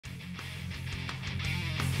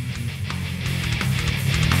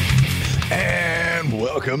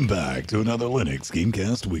Welcome back to another Linux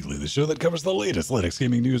Gamecast Weekly, the show that covers the latest Linux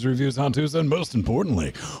gaming news, reviews, how-tos, and most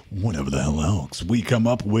importantly, whatever the hell else we come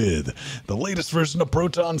up with. The latest version of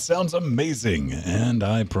Proton sounds amazing, and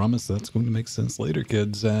I promise that's going to make sense later,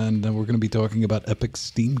 kids. And we're going to be talking about Epic's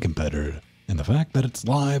Steam competitor and the fact that it's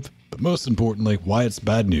live, but most importantly, why it's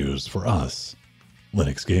bad news for us,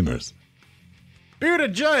 Linux gamers.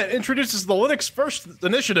 Bearded Giant introduces the Linux First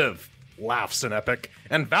initiative. Laughs in Epic,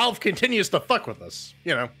 and Valve continues to fuck with us,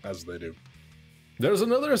 you know, as they do. There's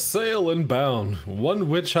another sale inbound, one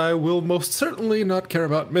which I will most certainly not care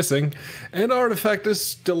about missing, and Artifact is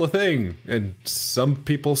still a thing, and some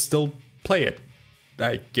people still play it,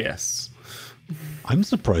 I guess. I'm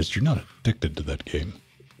surprised you're not addicted to that game.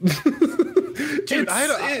 Dude,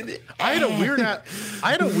 I had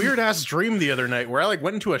a weird ass dream the other night where I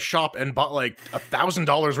went into a shop and bought like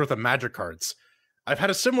 $1,000 worth of magic cards. I've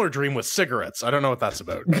had a similar dream with cigarettes. I don't know what that's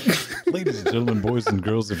about. Ladies and gentlemen, boys and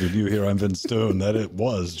girls, if you're new here, I'm Vince Stone. That it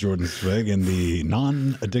was Jordan Sveg and the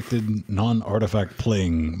non-addicted, non-artifact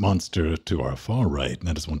playing monster to our far right. And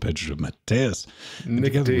that is one picture of Mateus. And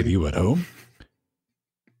together with you at home,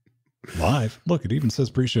 live. Look, it even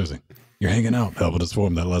says pre-showing. You're hanging out. Helping us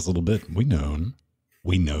form that last little bit. We known,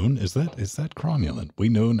 is that cromulent? We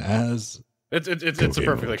known as... It's a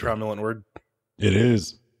perfectly cromulent word. It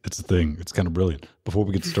is. It's a thing. It's kind of brilliant. Before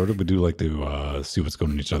we get started, we do like to see what's going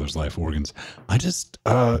on in each other's life organs.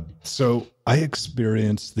 So I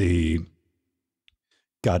experienced the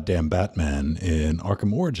goddamn Batman in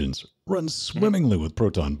Arkham Origins. Runs swimmingly with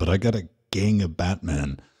Proton, but I got a gang of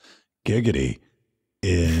Batman giggity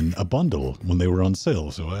in a bundle when they were on sale.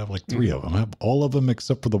 So I have like 3 of them. I have all of them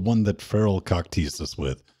except for the one that Farrell cock-teased us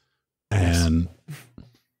with. And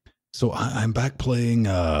so I'm back playing,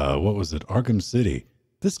 what was it? Arkham City.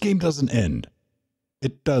 This game doesn't end.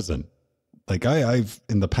 It doesn't. Like I've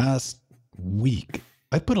in the past week,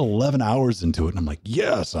 I put 11 hours into it and I'm like,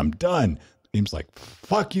 yes, I'm done. The game's like,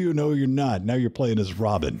 fuck you. No, you're not. Now you're playing as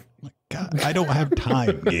Robin. I'm like, God, I don't have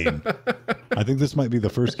time, game. I think this might be the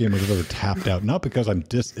first game I've ever tapped out. Not because I'm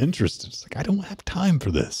disinterested. It's like, I don't have time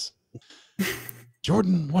for this.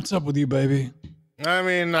 Jordan, what's up with you, baby? I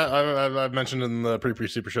mean, I've mentioned in the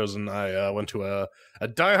pre-super shows, and I went to a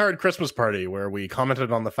Die-Hard Christmas party where we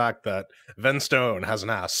commented on the fact that Ven Stone has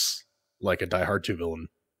an ass like a Die Hard 2 villain.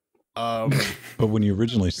 But when you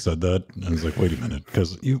originally said that, I was like, wait a minute,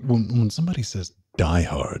 because when somebody says Die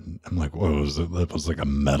Hard, I'm like, what was it? That was like a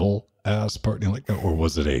metal ass party, like that, or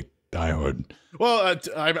was it a Die Hard? Well,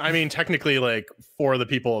 I mean, technically, like 4 of the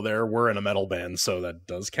people there were in a metal band, so that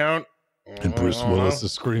does count. And Bruce Willis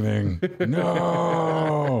is screaming,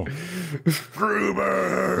 no!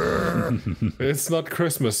 Gruber! It's not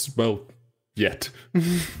Christmas, well, yet.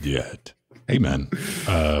 Yet. Hey, man,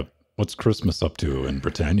 what's Christmas up to in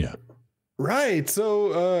Britannia? Right,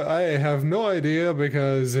 so I have no idea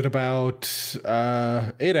because in about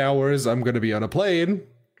 8 hours, I'm going to be on a plane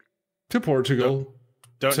to Portugal.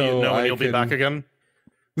 Don't you know when you'll be back again?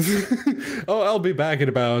 Oh, I'll be back in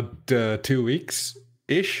about 2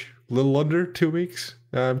 weeks-ish. A little under 2 weeks.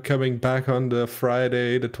 I'm coming back on the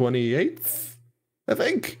Friday the 28th, I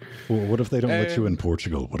think. Well, what if they don't let you in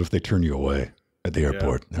Portugal? What if they turn you away at the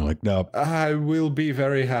airport? Yeah. They're like, no. I will be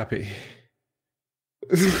very happy.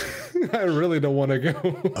 I really don't want to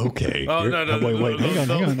go. Okay. Oh, no, wait.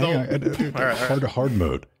 Hang on. Hard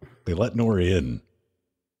mode. They let Nori in.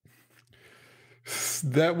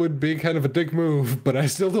 That would be kind of a dick move, but I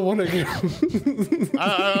still don't want to go.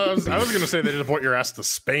 I was going to say they deport your ass to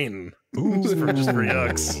Spain. Just for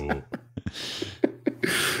yucks.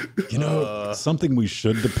 You know, something we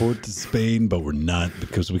should deport to Spain, but we're not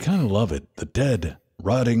because we kind of love it. The dead,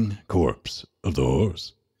 rotting corpse of the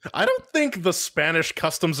horse. I don't think the Spanish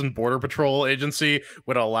Customs and Border Patrol Agency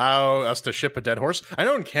would allow us to ship a dead horse. I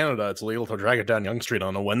know in Canada it's illegal to drag it down Yonge Street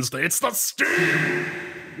on a Wednesday. It's the Steam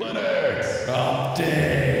Linux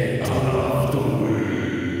Update of the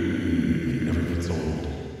Week. Never gets old.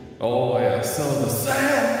 Oh yeah, so the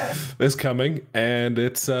sale is coming, and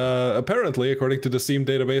it's apparently, according to the Steam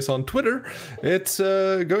database on Twitter, it's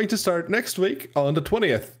going to start next week on the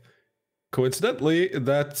 20th. Coincidentally,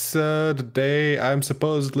 that's the day I'm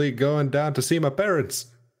supposedly going down to see my parents.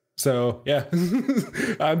 So, yeah,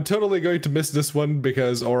 I'm totally going to miss this one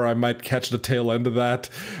or I might catch the tail end of that.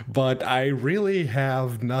 But I really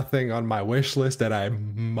have nothing on my wish list that I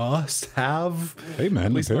must have. Hey,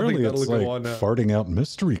 man, apparently it's like farting out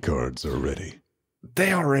mystery cards already.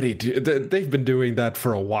 They already do. They've been doing that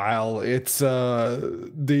for a while. It's just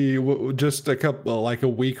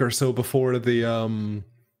a week or so before the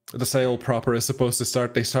sale proper is supposed to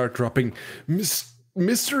start. They start dropping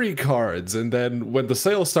mystery cards, and then when the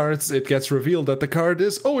sale starts, it gets revealed that the card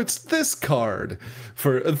is, oh, it's this card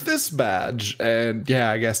for this badge. And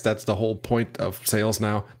yeah, I guess that's the whole point of sales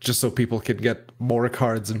now, just so people can get more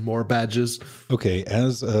cards and more badges. Okay,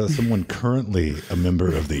 as someone currently a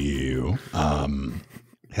member of the EU,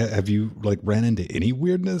 have you like ran into any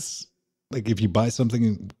weirdness? Like if you buy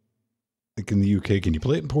something like in the UK, can you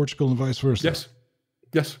play it in Portugal and vice versa?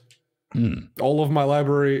 Yes. All of my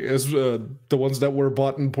library is the ones that were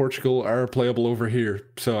bought in Portugal are playable over here.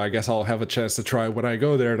 So I guess I'll have a chance to try when I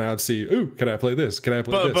go there and I'd see, ooh, can I play this? Can I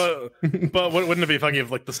play this? But wouldn't it be funny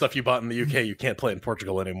if like the stuff you bought in the UK you can't play in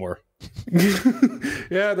Portugal anymore?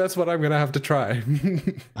 Yeah, that's what I'm gonna have to try.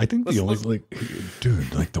 I think the only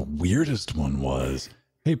like the weirdest one was,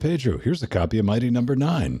 hey Pedro, here's a copy of Mighty Number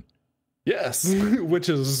 9. Yes, which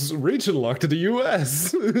is region locked to the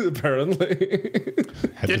US, apparently.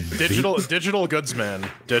 Digital goods, man.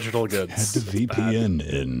 Digital goods. Had to VPN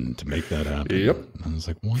in to make that happen. Yep. I was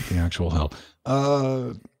like, what the actual hell?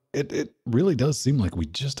 It really does seem like we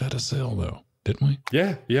just had a sale though, didn't we?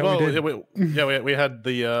 Yeah, well, we did. We had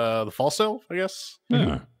the fall sale, I guess.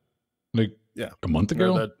 Yeah. Like a month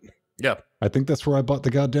ago? Yeah. I think that's where I bought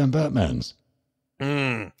the goddamn Batmans.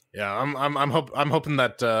 Yeah, I'm hoping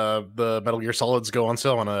that the Metal Gear Solids go on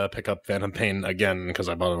sale. I want to pick up Phantom Pain again because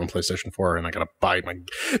I bought it on PlayStation 4 and I gotta buy my.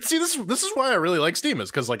 See, this is why I really like Steam,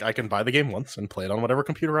 is because like I can buy the game once and play it on whatever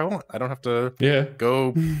computer I want. I don't have to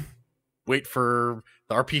go wait for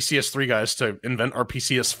the RPCS3 guys to invent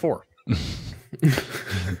RPCS4.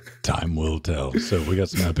 Time will tell. So we got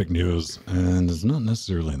some Epic news, and it's not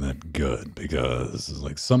necessarily that good because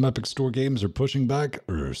like some Epic Store games are pushing back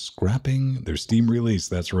or scrapping their Steam release.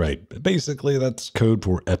 That's right. Basically, that's code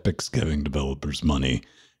for Epic's giving developers money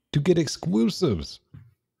to get exclusives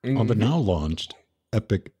on the now launched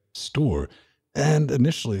Epic Store. And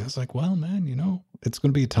initially, I was like, well, man, you know, it's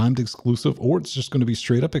going to be a timed exclusive, or it's just going to be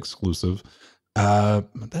straight up exclusive.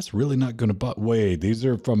 That's really not going to wait. These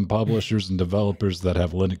are from publishers and developers that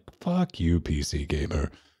have Linux. Fuck you, PC gamer.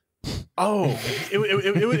 Oh,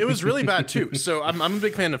 it was really bad too. So I'm a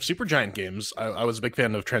big fan of Supergiant games. I was a big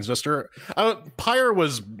fan of Transistor. Pyre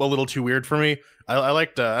was a little too weird for me. I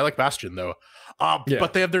like Bastion though.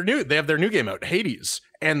 But they have their new game out, Hades,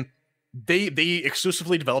 and they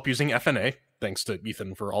exclusively develop using FNA. Thanks to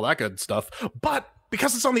Ethan for all that good stuff. But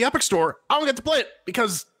because it's on the Epic Store, I don't get to play it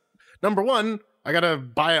because, number one, I gotta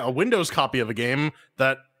buy a Windows copy of a game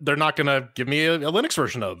that they're not gonna give me a Linux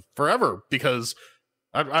version of forever because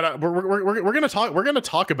we're gonna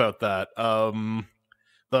talk about that.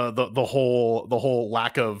 The whole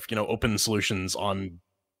lack of open solutions on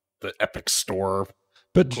the Epic Store.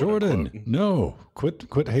 But Jordan, no,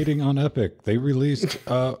 quit hating on Epic. They released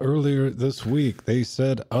earlier this week. They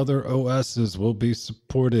said other OSs will be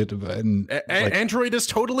supported, and Android is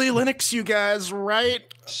totally Linux, you guys, right?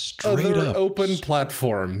 Straight up open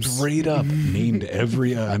platforms. Straight up named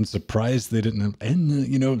every. I'm surprised they didn't. And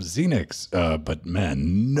Xenix. But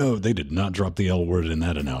man, no, they did not drop the L word in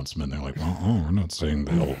that announcement. They're like, we're not saying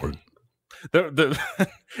the L word.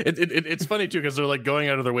 It's funny too because they're like going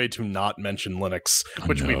out of their way to not mention Linux,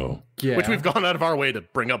 which we've gone out of our way to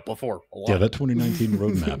bring up before. Yeah, that 2019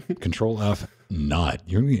 roadmap, Control F, not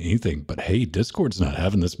you're gonna get anything. But hey, Discord's not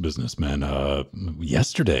having this business, man.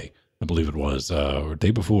 Yesterday, I believe it was, or day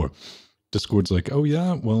before, Discord's like, oh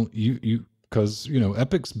yeah, well you because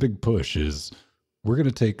Epic's big push is we're gonna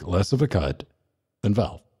take less of a cut than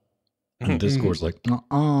Valve. And Discord's like,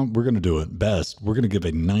 we're going to do it best. We're going to give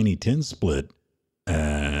a 90-10 split.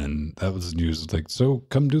 And that was news. It's like, so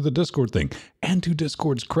come do the Discord thing. And to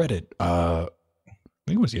Discord's credit, I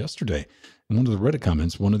think it was yesterday, in one of the Reddit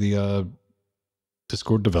comments, one of the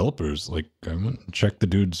Discord developers, like, I went and checked the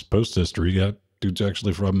dude's post history. Yeah, dude's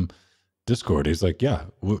actually from Discord. He's like, yeah,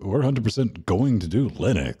 we're 100% going to do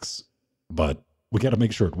Linux, but we got to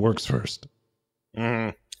make sure it works first.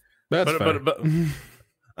 That's fair. But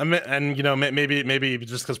and maybe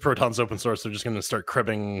just because Proton's open source, they're just going to start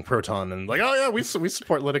cribbing Proton and like, oh yeah, we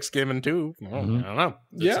support Linux gaming too. I don't know.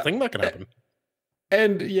 It's a thing that can happen.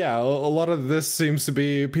 And yeah, a lot of this seems to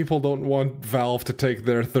be people don't want Valve to take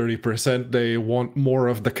their 30%. They want more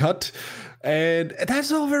of the cut, and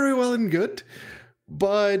that's all very well and good.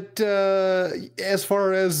 But as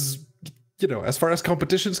far as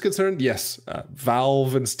competition is concerned, yes,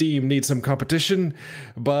 Valve and Steam need some competition,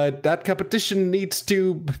 but that competition needs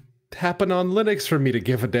to happen on Linux for me to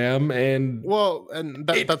give a damn. And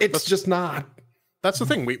it's just not. That's the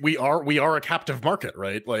thing. We are a captive market,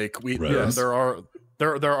 right? Like there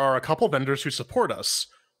are a couple vendors who support us,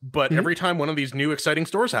 but every time one of these new exciting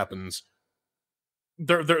stores happens,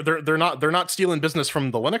 they're not stealing business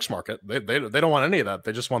from the Linux market. They don't want any of that.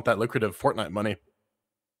 They just want that lucrative Fortnite money.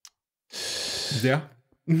 Yeah.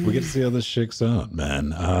 We get to see how this shakes out,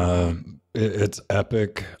 man. It's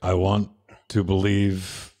Epic. I want to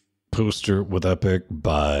believe poster with Epic,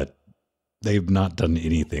 but they've not done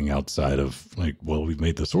anything outside of like, well, we've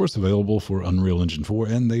made the source available for Unreal Engine 4,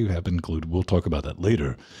 and they have included, we'll talk about that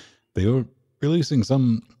later. They are releasing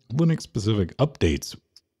some Linux specific updates.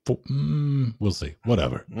 We'll see.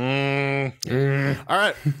 Whatever. All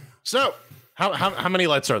right. So how many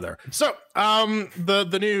lights are there? So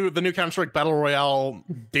the new Counter-Strike Battle Royale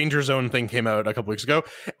Danger Zone thing came out a couple weeks ago,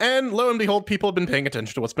 and lo and behold, people have been paying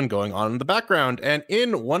attention to what's been going on in the background. And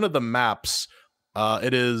in one of the maps,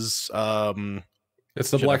 it is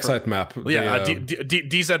it's the black site map. Yeah,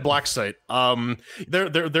 DZ black site.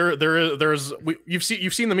 There's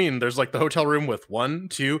you've seen the meme. There's like the hotel room with 1,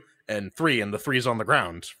 2, and 3, and the 3 is on the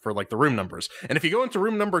ground for like the room numbers. And if you go into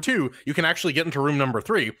room number 2, you can actually get into room number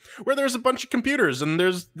 3, where there's a bunch of computers and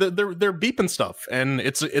they're beeping stuff, and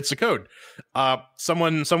it's a code.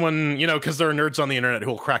 Someone because there are nerds on the internet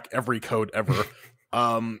who will crack every code ever.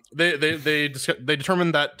 They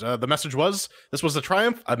determined that the message was, this was the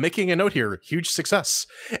triumph of making a note here, huge success.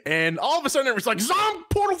 And all of a sudden it was like, Zom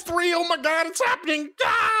Portal 3, oh my god, it's happening.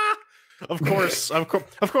 Ah! Of course,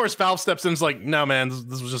 Valve steps in and is like, no, man,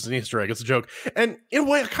 this was just an Easter egg. It's a joke. And in a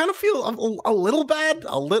way, I kind of feel a little bad,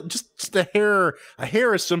 just a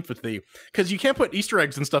hair of sympathy, because you can't put Easter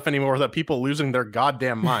eggs and stuff anymore without people losing their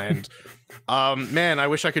goddamn mind. Man, I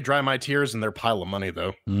wish I could dry my tears in their pile of money,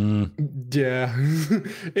 though. Yeah,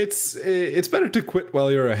 it's better to quit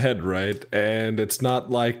while you're ahead, right? And it's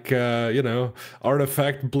not like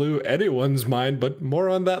Artifact blew anyone's mind, but more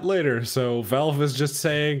on that later. So Valve is just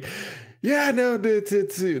saying, yeah, no, this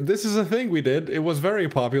is a thing we did. It was very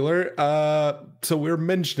popular. So we're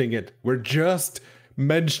mentioning it. We're just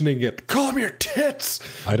mentioning it. Calm your tits.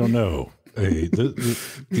 I don't know.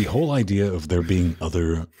 The whole idea of there being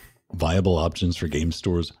other viable options for game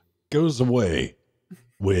stores goes away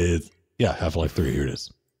with Half-Life 3. Here it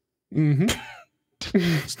is.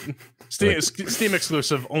 Steam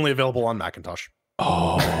exclusive, only available on Macintosh.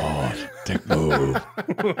 Oh, dick move.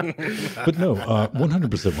 But no,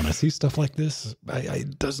 100%. When I see stuff like this,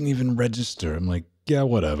 it doesn't even register. I'm like, yeah,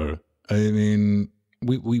 whatever. I mean,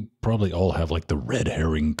 we probably all have like the red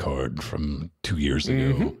herring card from 2 years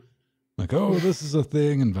ago. Like, oh, this is a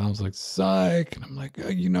thing, and Valve's like, psych, and I'm like,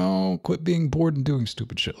 quit being bored and doing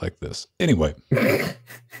stupid shit like this. Anyway,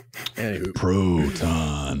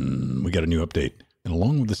 Proton, we got a new update, and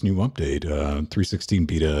along with this new update, 3.16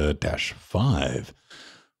 beta-5,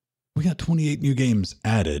 we got 28 new games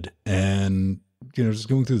added, and just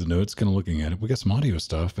going through the notes, kind of looking at it, we got some audio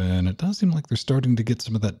stuff, and it does seem like they're starting to get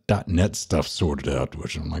some of that .NET stuff sorted out,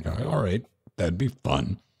 which I'm like, all right, that'd be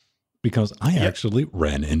fun. Because I actually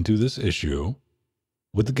ran into this issue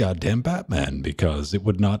with the goddamn Batman, because it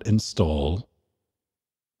would not install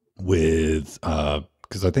with,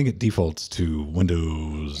 because I think it defaults to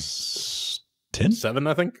Windows 10? 7,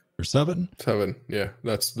 I think? Or 7? 7, yeah.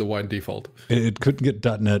 That's the wide default. It couldn't get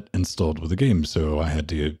 .NET installed with the game, so I had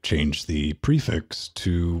to change the prefix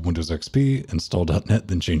to Windows XP, install .NET,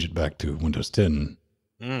 then change it back to Windows 10.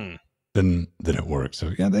 Then it worked. So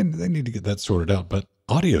yeah, they need to get that sorted out, but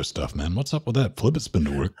audio stuff, man. What's up with that? Flibit's been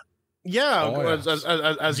to work. Yeah,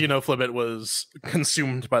 as you know, Flibit was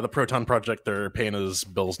consumed by the Proton project. They're paying his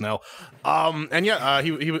bills now.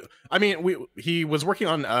 He was working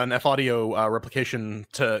on an F audio replication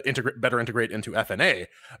to better integrate into FNA,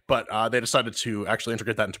 but they decided to actually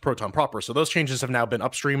integrate that into Proton proper. So those changes have now been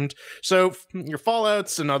upstreamed. So your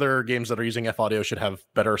Fallouts and other games that are using F audio should have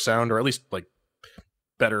better sound, or at least like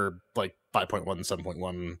better, like 5.1,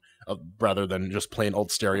 7.1, rather than just plain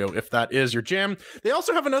old stereo, if that is your jam. They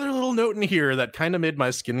also have another little note in here that kind of made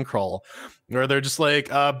my skin crawl, where they're just like,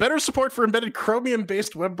 better support for embedded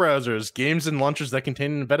Chromium-based web browsers. Games and launchers that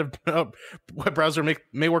contain an embedded web browser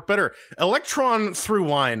may work better. Electron through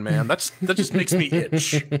wine, man. That just makes me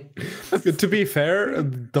itch. To be fair,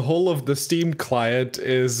 the whole of the Steam client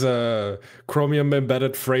is a Chromium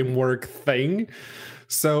embedded framework thing.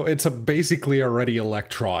 So it's basically already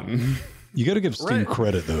Electron. You got to give Steam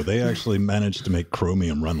credit, though. They actually managed to make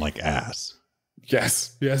Chromium run like ass.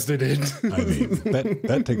 Yes, they did. I mean,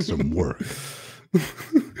 that takes some work.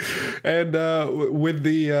 And with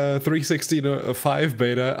the 3.16.5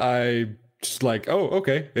 beta, I just like, oh,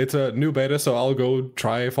 okay, it's a new beta, so I'll go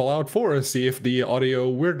try Fallout 4 and see if the audio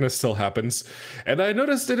weirdness still happens. And I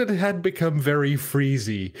noticed that it had become very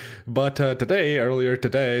freezy. But earlier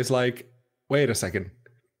today, it's like, wait a second.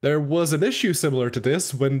 there was an issue similar to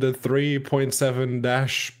this when the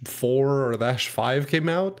 3.7-4 or -5 came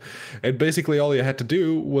out, and basically all you had to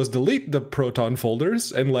do was delete the Proton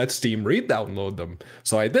folders and let Steam re-download them.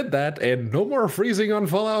 So I did that, and no more freezing on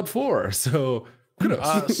Fallout 4. So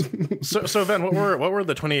kudos. So Ben, what were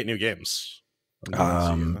the 28 new games?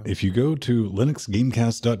 If you go to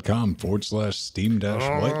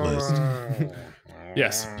linuxgamecast.com/steam-whitelist.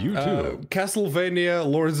 Yes, You too. Castlevania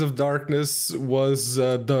Lords of Darkness was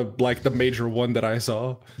the major one that I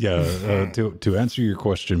saw. Yeah, to answer your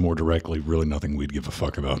question more directly, really nothing we'd give a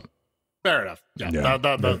fuck about. Fair enough. Yeah.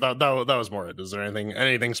 That was more it. Is there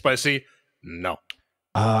anything spicy? No.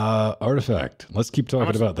 Artifact. Let's keep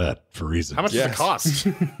talking about that for reasons. How much does it cost?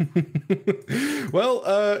 Well,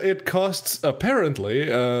 it costs apparently,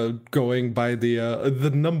 going by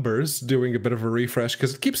the numbers, doing a bit of a refresh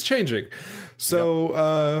because it keeps changing.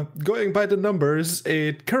 So, going by the numbers,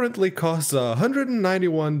 it currently costs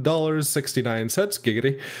 $191.69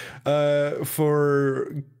 giggity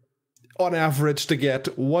for, on average, to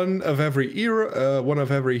get one of every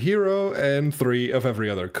hero, and 3 of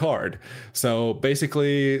every other card. So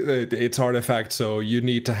basically, it's artifact. So you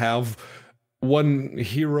need to have 1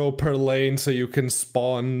 hero per lane, so you can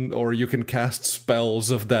spawn or you can cast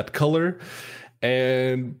spells of that color,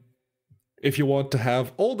 and if you want to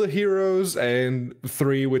have all the heroes and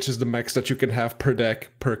 3, which is the max that you can have per deck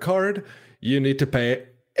per card, you need to pay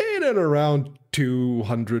in and around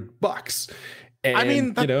 $200. And, I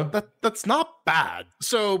mean, that's not bad.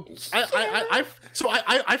 So I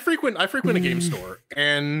frequent a game store,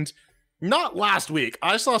 and not last week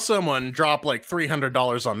I saw someone drop like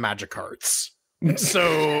 $300 on Magic cards.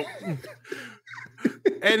 So.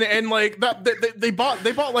 And like that they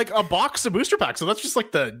bought like a box of booster packs, so that's just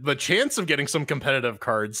like the chance of getting some competitive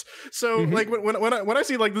cards. So like when I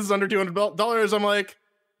see like this is under $200, I'm like,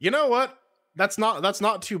 you know what? That's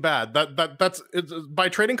not too bad. That's by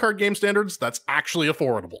trading card game standards, that's actually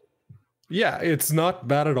affordable. Yeah, it's not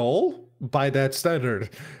bad at all by that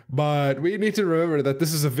standard. But we need to remember that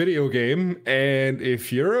this is a video game, and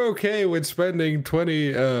if you're okay with spending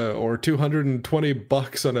 20 or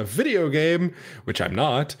 $220 on a video game, which I'm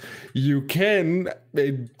not, you can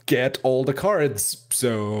get all the cards.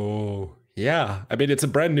 So yeah, I mean, it's a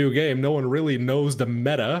brand new game. No one really knows the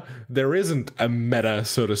meta. There isn't a meta,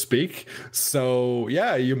 so to speak. So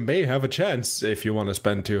yeah, you may have a chance if you want to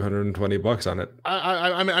spend $220 on it.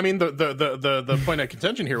 I mean, the point of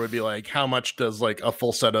contention here would be like, how much does like a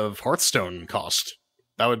full set of Hearthstone cost?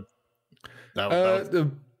 That would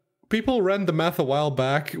people ran the math a while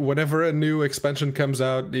back. Whenever a new expansion comes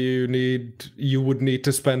out, you would need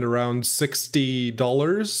to spend around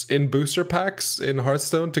 $60 in booster packs in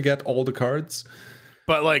Hearthstone to get all the cards.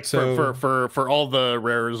 But like for all the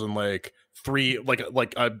rares and like 3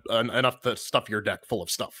 enough to stuff your deck full of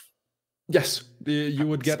stuff. Yes, you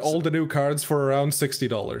would get all the new cards for around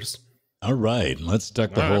 $60. All right, let's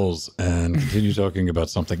duck the holes and continue talking about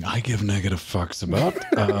something I give negative fucks about.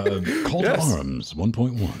 Call to Arms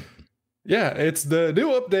 1.1. Yeah, it's the new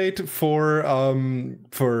update for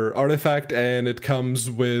Artifact, and it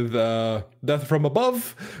comes with Death from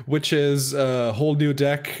Above, which is a whole new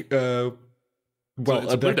deck. A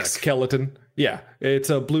deck skeleton. Yeah,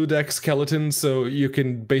 it's a blue deck skeleton, so you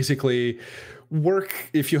can basically work.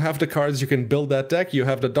 If you have the cards, you can build that deck. You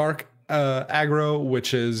have the dark aggro,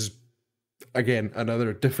 which is, again,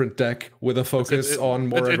 another different deck with a focus on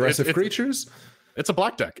more aggressive creatures. It's a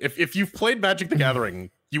black deck. If you've played Magic the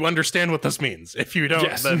Gathering, you understand what this means. If you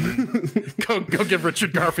don't, then go give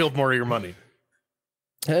Richard Garfield more of your money.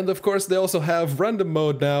 And of course, they also have random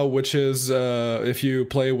mode now, which is if you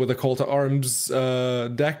play with a Call to Arms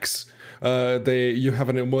decks, you have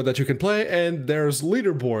a new mode that you can play, and there's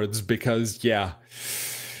leaderboards because you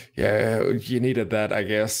needed that, I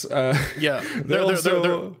guess.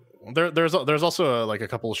 There's also like a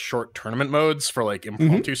couple short tournament modes for like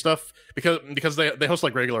impromptu stuff because they host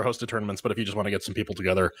like regular hosted tournaments, but if you just want to get some people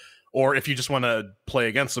together, or if you just want to play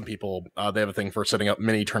against some people, they have a thing for setting up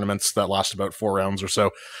mini tournaments that last about 4 rounds or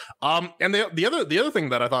so. And the other thing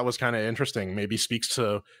that I thought was kind of interesting, maybe speaks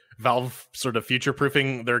to Valve sort of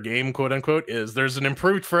future-proofing their game, quote unquote, is there's an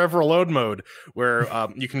improved forever load mode where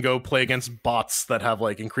you can go play against bots that have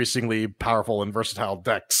like increasingly powerful and versatile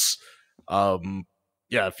decks.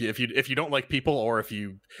 Yeah, if you don't like people, or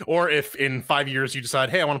if in 5 years you decide,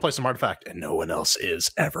 hey, I want to play some Artifact, and no one else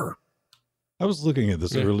is ever. I was looking at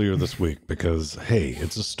this earlier this week because, hey,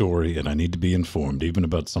 it's a story and I need to be informed, even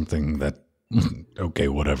about something that, okay,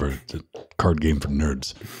 whatever, it's a card game for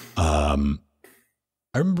nerds.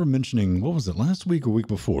 I remember mentioning, what was it, last week or week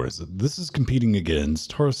before? This is competing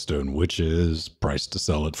against Hearthstone, which is priced to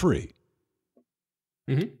sell it free.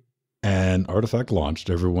 And Artifact launched.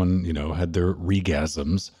 Everyone, had their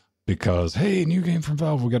regasms because, hey, new game from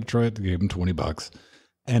Valve. We got to try it. They gave them $20.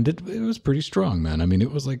 And it was pretty strong, man. I mean,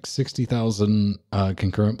 it was like 60,000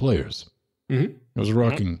 concurrent players. It was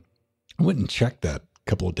rocking. I went and checked that a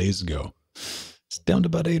couple of days ago. It's down to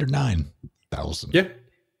about 8,000 or 9,000. Yeah.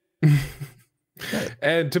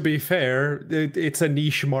 And to be fair, it's a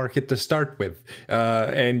niche market to start with.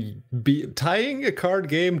 And tying a card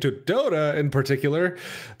game to Dota in particular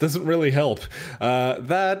doesn't really help.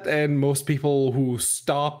 That and most people who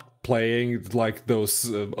stopped playing, like those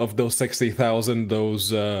 60,000, those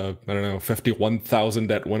 51,000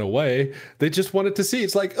 that went away, they just wanted to see.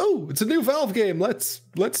 It's like, oh, it's a new Valve game. Let's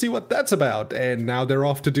see what that's about. And now they're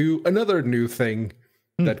off to do another new thing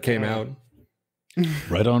that came out.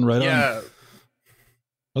 Right on.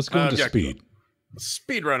 Let's go into speed.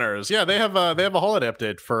 Speedrunners, yeah, they have a holiday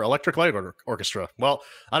update for Electric Light Orchestra. Well,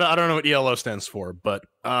 I don't know what ELO stands for, but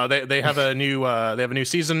they have a new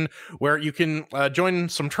season where you can join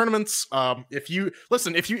some tournaments. If you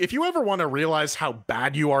ever want to realize how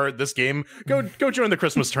bad you are at this game, go join the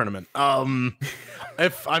Christmas tournament.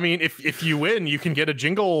 If you win, you can get a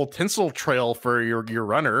jingle tinsel trail for your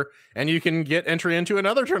runner, and you can get entry into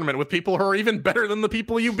another tournament with people who are even better than the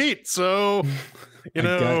people you beat. So.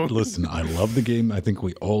 Listen, I love the game. I think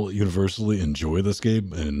we all universally enjoy this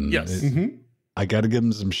game. And yes. I got to give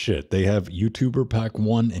them some shit. They have YouTuber Pack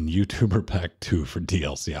 1 and YouTuber Pack 2 for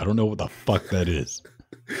DLC. I don't know what the fuck that is.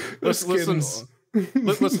 Listen,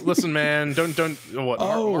 man. Don't.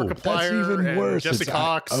 Markiplier, that's even worse. Jesse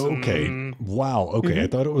Cox. Okay. Wow. Okay. I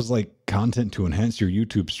thought it was like content to enhance your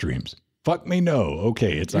YouTube streams. Fuck me, no.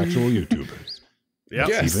 Okay. It's actual YouTubers. Yeah.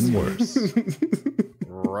 Yes. Even worse.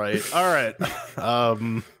 Right. All right.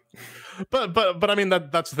 But I mean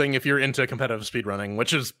that's the thing. If you're into competitive speedrunning,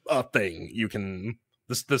 which is a thing, you can.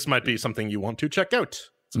 This might be something you want to check out.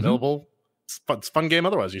 It's available. It's a fun game.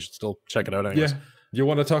 Otherwise, you should still check it out. Anyways. Yeah. You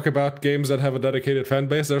want to talk about games that have a dedicated fan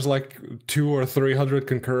base? There's like 200 or 300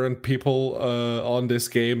 concurrent people on this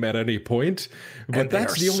game at any point. But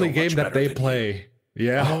that's the only game that they play.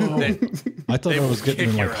 Yeah. I thought I was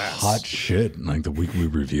getting like hot shit like the week we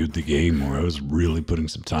reviewed the game, where I was really putting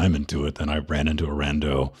some time into it. Then I ran into a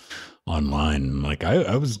rando online. Like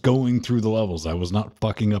I was going through the levels. I was not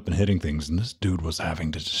fucking up and hitting things. And this dude was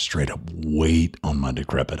having to just straight up wait on my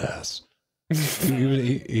decrepit ass.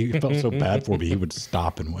 He felt so bad for me. He would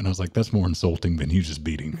stop and win. I was like, that's more insulting than you just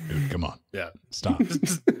beating. Dude, come on. Yeah. Stop.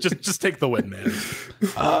 just take the win, man.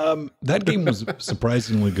 That game was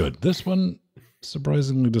surprisingly good. This one,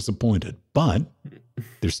 surprisingly disappointed, but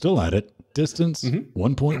they're still at it. Distance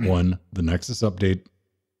 1.1, the Nexus update.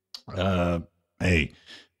 Hey,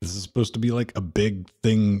 this is supposed to be like a big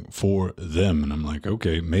thing for them, and I'm like,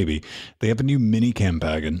 okay, maybe. They have a new mini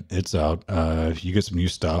campaign. It's out. You get some new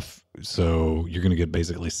stuff, so you're gonna get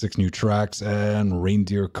basically 6 new tracks and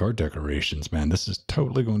reindeer card decorations. Man, this is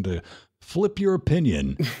totally going to flip your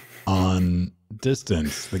opinion on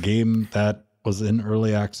Distance, the game that was in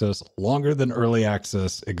early access longer than early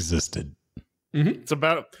access existed. It's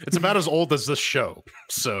about as old as this show.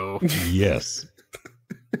 So yes,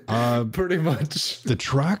 pretty much. The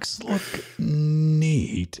tracks look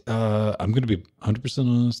neat. I'm going to be 100%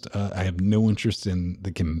 honest. I have no interest in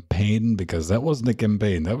the campaign because that wasn't a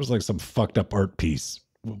campaign. That was like some fucked up art piece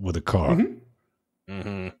with a car.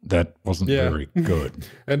 That wasn't very good.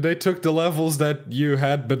 And they took the levels that you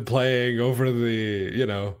had been playing over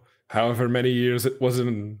the, however many years it was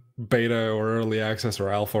in beta or early access or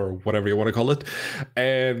alpha or whatever you want to call it,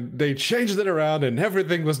 and they changed it around and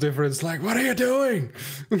everything was different. It's like, what are you doing?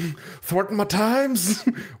 Thwarting my times?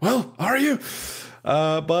 Well, are you?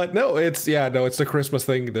 But no, it's the Christmas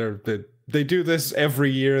thing. They do this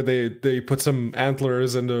every year. They put some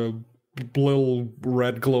antlers and a little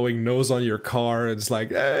red glowing nose on your car. And it's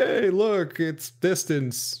like, hey, look, it's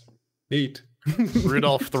Distance. Neat.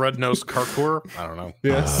 Rudolph the Red-Nosed Carcour? I don't know.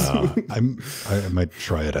 Yes. I might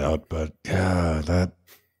try it out, but yeah,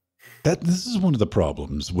 this is one of the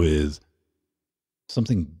problems with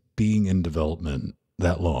something being in development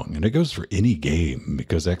that long. And it goes for any game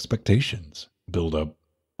because expectations build up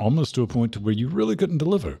almost to a point to where you really couldn't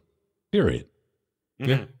deliver. Period.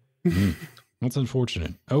 Yeah. That's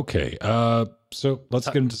unfortunate. Okay. So let's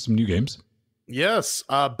get into some new games. Yes,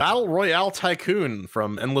 Battle Royale Tycoon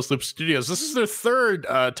from Endless Loop Studios. This is their third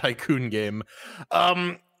Tycoon game,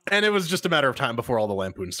 and it was just a matter of time before all the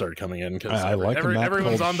lampoons started coming in because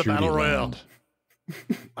everyone's on the Battle Royale.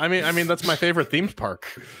 I mean that's my favorite themed park.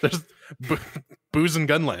 booze and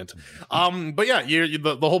gunland. But yeah,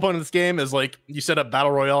 the whole point of this game is like you set up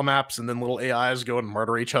battle royale maps, and then little AIs go and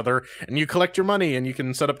murder each other, and you collect your money, and you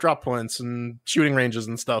can set up drop points and shooting ranges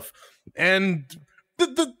and stuff. And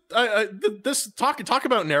this talk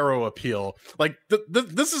about narrow appeal. Like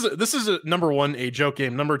this is number one, a joke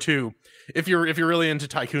game. Number two, if you're really into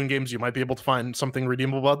tycoon games, you might be able to find something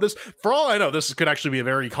redeemable about this. For all I know, this could actually be a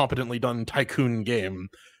very competently done tycoon game.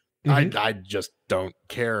 I just don't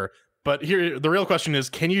care. But here, the real question is,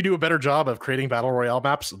 can you do a better job of creating battle royale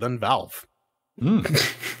maps than Valve?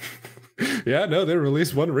 Yeah, no, they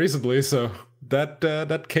released one recently, so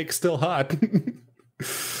that cake's still hot.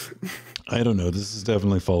 I don't know. This is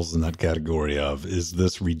definitely falls in that category of, is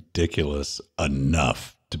this ridiculous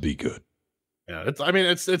enough to be good? Yeah,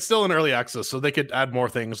 it's still in early access, so they could add more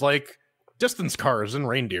things like distance cars and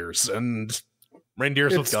reindeers with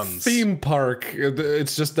guns. Theme park.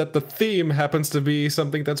 It's just that the theme happens to be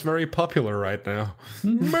something that's very popular right now.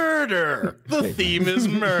 Murder. The theme is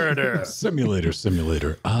murder. Simulator.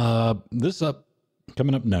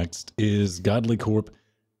 Coming up next is Godly Corp,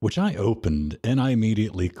 which I opened and I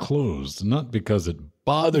immediately closed. Not because it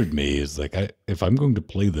bothered me. It's like, if I'm going to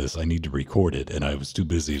play this, I need to record it. And I was too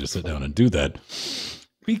busy to sit down and do that.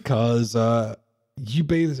 Because you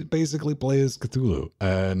basically play as Cthulhu.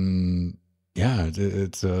 And yeah,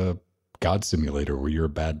 it's a god simulator where you're a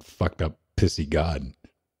bad, fucked up, pissy god.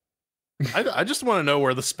 I just want to know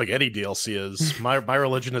where the spaghetti DLC is. My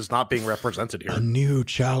religion is not being represented here. A new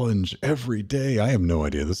challenge every day. I have no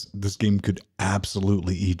idea. This game could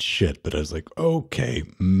absolutely eat shit, but I was like, okay,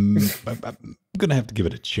 I'm gonna have to give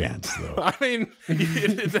it a chance, though. I mean,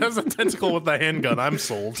 it has a tentacle with the handgun. I'm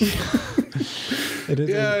sold. It is.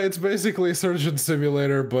 Yeah, it's basically Surgeon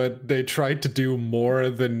Simulator, but they tried to do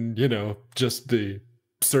more than, just the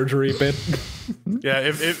surgery bit. Yeah,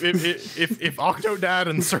 if Octodad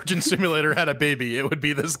and Surgeon Simulator had a baby, it would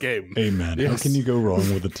be this game. Hey man, yes. How can you go wrong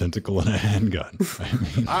with a tentacle and a handgun?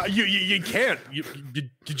 I mean, you can't. You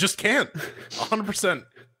just can't. 100%.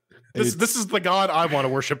 This is the god I want to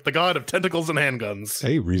worship, the god of tentacles and handguns.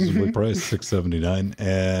 Hey, reasonably priced, $6.79,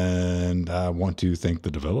 and I want to thank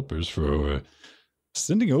the developers for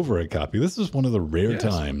sending over a copy. This is one of the rare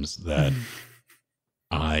times that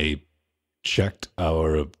I checked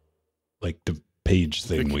our the page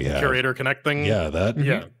thing we have. Curator Connect thing? Yeah, that.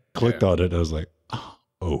 Yeah. Clicked on it. I was like, oh,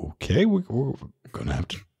 okay, we're going to have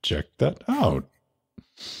to check that out.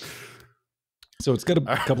 So it's got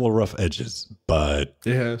a couple of rough edges, but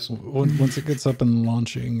yes, once it gets up and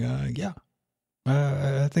launching, I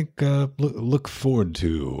think look forward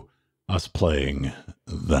to us playing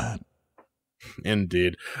that.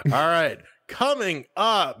 Indeed. All right. Coming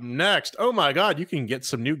up next, oh my god, you can get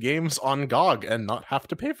some new games on GOG and not have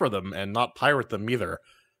to pay for them and not pirate them either.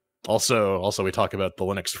 Also we talk about the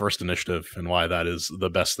Linux First Initiative and why that is the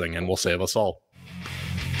best thing and will save us all.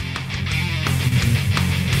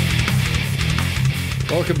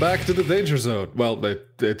 Welcome back to the Danger Zone. Well,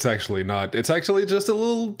 it's actually not. It's actually just a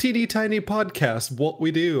little teeny tiny podcast, what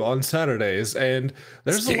we do on Saturdays. And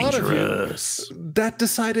there's a lot of you that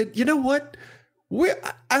decided, you know what?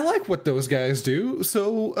 I like what those guys do,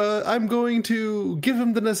 so I'm going to give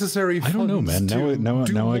them the necessary funds. I don't know, man.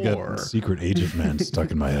 Now I got secret agent man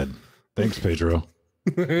stuck in my head. Thanks, Pedro.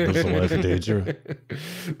 Lives a life of danger.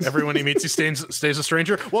 Everyone he meets, he stays a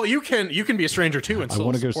stranger. Well, you can be a stranger too, and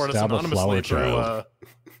still support us anonymously through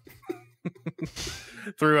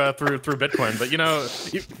Bitcoin. But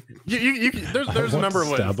there's a number of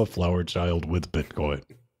ways. Stab a flower child with Bitcoin.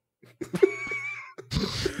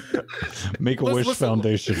 Make-A-Wish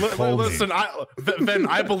Foundation. Listen, Ben,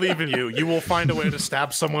 I believe in you. You will find a way to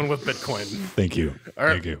stab someone with Bitcoin. Thank you.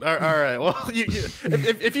 Thank you. All right. Well,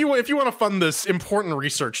 if you want to fund this important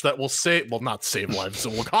research that will not save lives,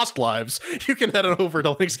 it will cost lives, you can head on over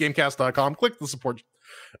to LinuxGameCast.com, click the support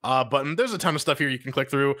button. There's a ton of stuff here you can click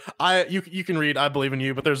through. You can read I believe in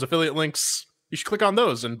you, but there's affiliate links. You should click on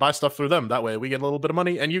those and buy stuff through them. That way we get a little bit of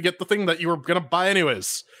money and you get the thing that you were going to buy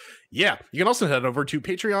anyways. Yeah, you can also head over to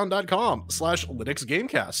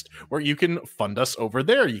patreon.com/LinuxGameCast, where you can fund us over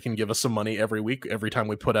there. You can give us some money every week, every time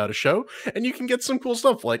we put out a show, and you can get some cool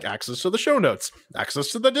stuff like access to the show notes, access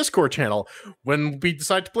to the Discord channel. When we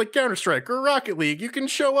decide to play Counter-Strike or Rocket League, you can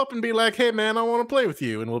show up and be like, hey man, I want to play with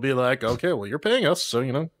you. And we'll be like, okay, well, you're paying us,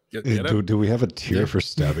 so, do we have a tier for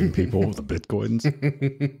stabbing people with the Bitcoins?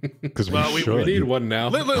 Because we need one now.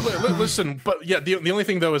 Listen, but yeah, the only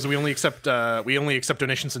thing though is we only accept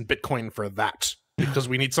donations in Bitcoin for that because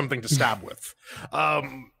we need something to stab with.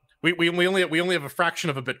 We only have a fraction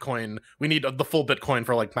of a Bitcoin. We need the full Bitcoin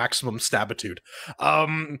for like maximum stabitude.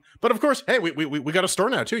 But of course, hey, we got a store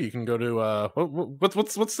now too. You can go to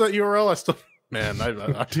what's that URL? Man,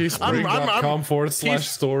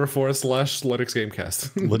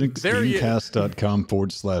 teespring.com/store/LinuxGameCast.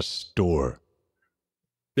 LinuxGameCast.com/store.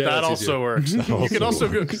 Yeah, that also works. That You can also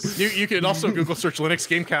works. you can also Google search Linux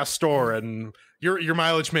Gamecast store, and your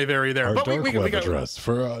mileage may vary there. Our But dark we web got address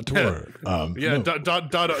for a tour. yeah, no.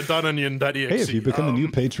 .onion.exe. Hey, if you become a new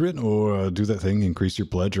patron or do that thing, increase your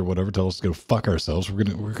pledge or whatever, tell us to go fuck ourselves. We're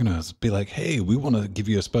gonna be like, hey, we want to give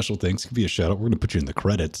you a special thanks, give you a shout out. We're gonna put you in the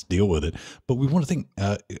credits, deal with it. But we want to think.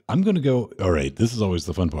 I'm gonna go. All right, this is always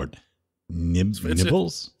the fun part.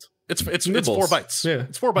 Nibbles. It's 4 Nibbles. bytes. Yeah.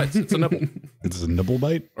 It's 4 bytes. It's a nibble. It's a nibble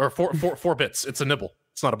bite. Or 4 bits. It's a nibble.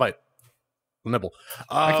 It's not a bite. A nibble.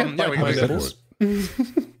 I can't Yeah, buy we How does can that nibbles.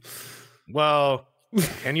 work? Well,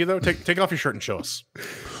 can you though? Take off your shirt and show us.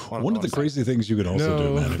 One of the crazy things you can also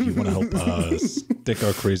do, man, if you want to help stick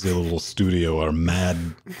our crazy little studio, our mad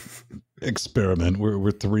experiment,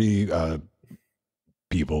 we're 3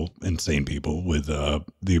 people, insane people, with the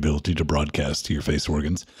ability to broadcast to your face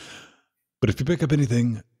organs. But if you pick up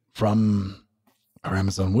anything from our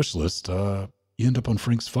Amazon wish list, you end up on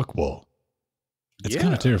Frank's fuck wall. It's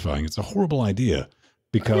kind of terrifying. It's a horrible idea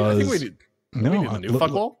because I think we need the new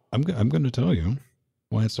fuck wall. I'm going to tell you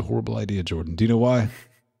why it's a horrible idea, Jordan. Do you know why?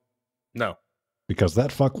 No. Because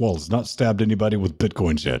that fuck wall has not stabbed anybody with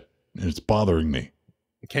Bitcoin yet, and it's bothering me.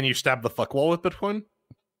 Can you stab the fuck wall with Bitcoin?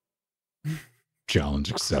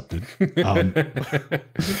 Challenge accepted.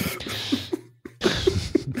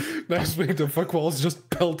 Next week, the fuck wall's just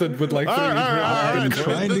pelted with like 30 I'm right.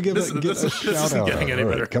 trying to give This a isn't shout out. getting any All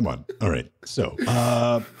right, better. come on. All right. So,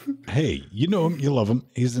 hey, you know him, you love him.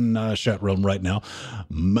 He's in chat realm right now.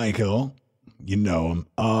 Michael, you know him.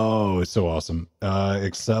 Oh, it's so awesome.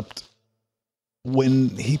 Except when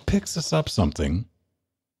he picks us up something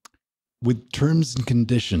with terms and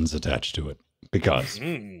conditions attached to it. Because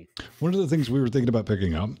one of the things we were thinking about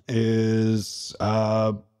picking up is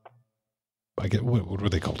I get what were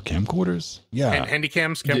they called? Camcorders? Yeah. Handy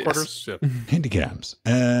cams, camcorders. Yes. Yeah. Handy cams.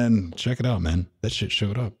 And check it out, man. That shit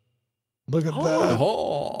showed up. Look at that.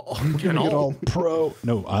 Oh, We're gonna get all pro.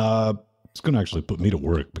 No, it's gonna actually put me to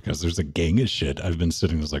work because there's a gang of shit. I've been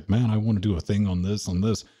sitting there like, man, I want to do a thing on this.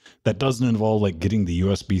 That doesn't involve like getting the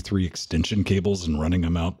USB 3 extension cables and running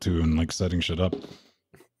them out to and like setting shit up.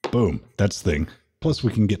 Boom. That's the thing. Plus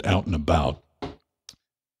we can get out and about.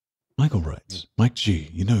 Michael writes, Mike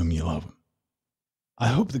G, you know him, you love him. I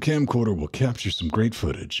hope the camcorder will capture some great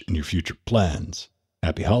footage in your future plans.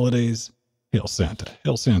 Happy holidays. Hail Santa.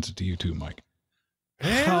 Hail Santa to you too, Mike.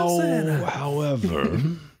 However,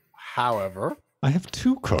 I have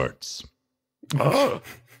 2 cards. Oh.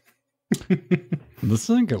 The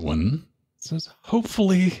second one says,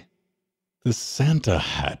 hopefully the Santa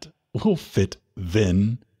hat will fit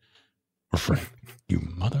Vin or Frank. You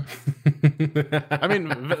mother. I mean,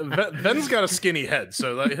 Ven's got a skinny head,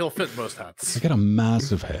 so that he'll fit most hats. I got a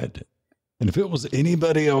massive head. And if it was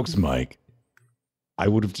anybody else, Mike, I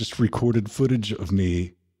would have just recorded footage of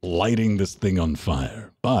me lighting this thing on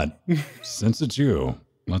fire. But since it's you,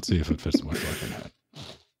 let's see if it fits my fucking head.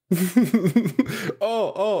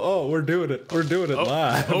 oh, we're doing it. We're doing it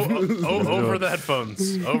live. Over the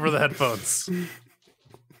headphones. Over the headphones.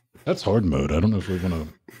 That's hard mode. I don't know if we want to...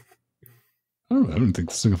 I don't think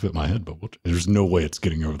this thing will fit my head, but there's no way it's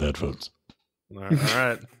getting over the headphones. All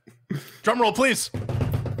right. Drum roll, please.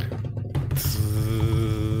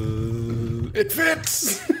 It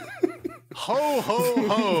fits. Ho, ho,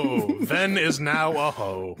 ho. Ven is now a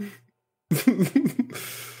ho.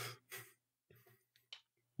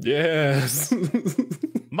 Yes.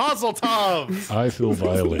 Mazel tov. I feel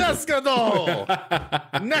violated.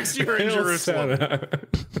 Nescadol. Next year in Jerusalem.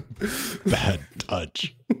 Bad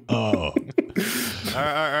touch. Oh. All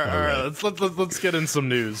right. Let's get in some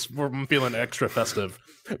news. I'm feeling extra festive.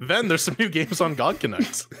 Then there's some new games on GOG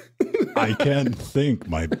Connect. I can't think.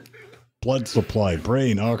 My blood supply,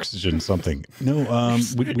 brain, oxygen, something. No,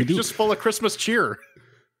 we do. Just full of Christmas cheer.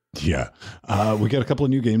 Yeah. We got a couple of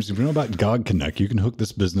new games. If you know about GOG Connect, you can hook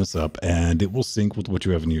this business up and it will sync with what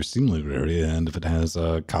you have in your Steam library. And if it has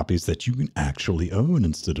copies that you can actually own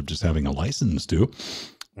instead of just having a license to,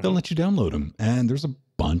 they'll let you download them. And there's a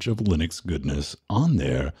bunch of Linux goodness on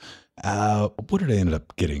there. What did I end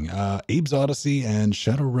up getting? Abe's Odyssey and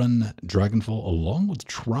Shadowrun Dragonfall along with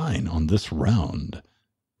Trine on this round.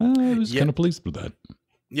 I was kind of pleased with that.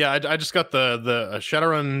 Yeah, I just got the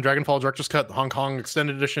Shadowrun Dragonfall Director's Cut, the Hong Kong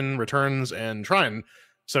Extended Edition, Returns, and Trine.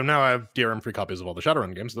 So now I have DRM free copies of all the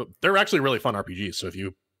Shadowrun games. They're actually really fun RPGs. So if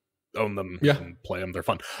you own them and play them, they're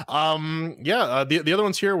fun. The other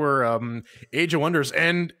ones here were Age of Wonders,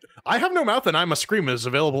 and I Have No Mouth and I Must Scream is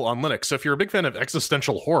available on Linux. So if you're a big fan of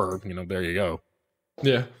existential horror, there you go.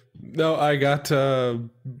 Yeah. No, I got. I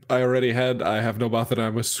already had. I have no mouth and I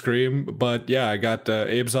must scream. But yeah, I got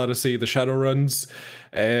Abe's Odyssey, the Shadowruns,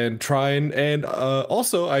 and Trine, and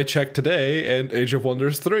also I checked today, and Age of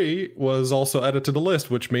Wonders 3 was also added to the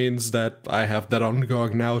list, which means that I have that on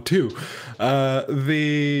GOG now too.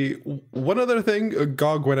 The one other thing,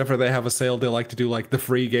 GOG, whenever they have a sale, they like to do like the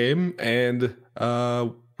free game, and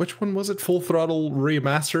which one was it? Full Throttle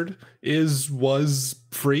Remastered was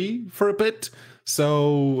free for a bit.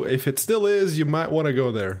 So if it still is, you might want to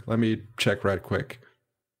go there. Let me check right quick.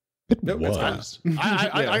 It Nope, was.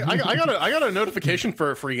 I got a notification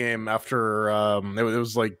for a free game after it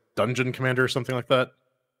was like Dungeon Commander or something like that.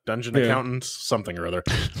 Dungeon Accountant, something or other.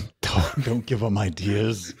 Don't give them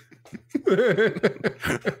ideas.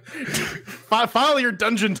 File your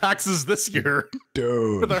dungeon taxes this year.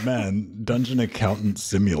 Dude, man, Dungeon Accountant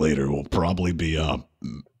Simulator will probably be up.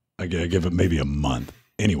 I give it maybe a month.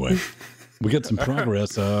 Anyway, we get some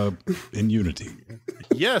progress in Unity.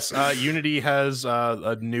 Yes, Unity has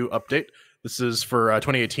a new update. This is for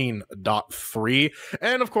 2018.3.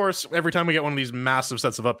 And of course, every time we get one of these massive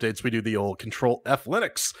sets of updates, we do the old Control F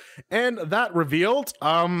Linux. And that revealed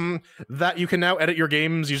that you can now edit your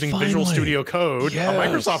games using Visual Studio Code, a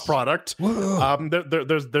Microsoft product.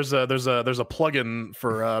 There's a plugin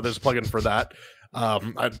for that.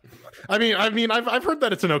 I've heard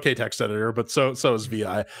that it's an okay text editor, but so is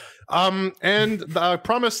VI. And the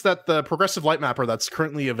promise that the progressive light mapper that's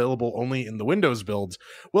currently available only in the Windows build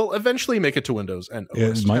will eventually make it to Windows and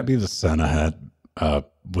OS It might be the Santa hat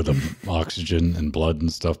with oxygen and blood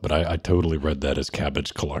and stuff, but I totally read that as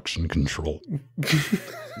cabbage collection control.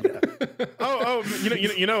 Yeah.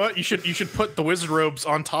 You know what? You should put the wizard robes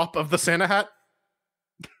on top of the Santa hat.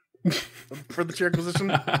 For the chair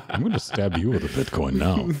acquisition. I'm going to stab you with a Bitcoin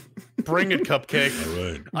now. Bring it, Cupcake.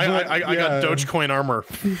 All right. I got Dogecoin armor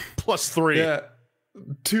 +3. Yeah.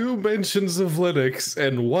 2 mentions of Linux,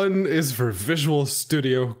 and 1 is for Visual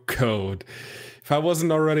Studio Code. If I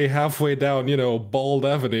wasn't already halfway down, Bald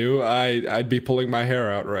Avenue, I'd be pulling my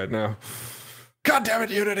hair out right now. God damn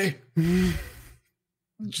it, Unity!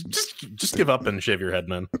 Just give up and shave your head,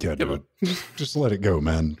 man. Yeah, dude. Just let it go,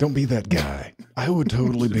 man. Don't be that guy. I would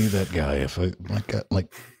totally be that guy if I got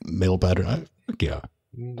male pattern. Yeah.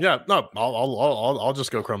 Yeah. No, I'll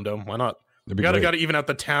just go Chrome Dome. Why not? Gotta even out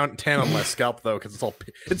the tan on my scalp though, because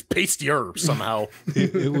it's pastier somehow.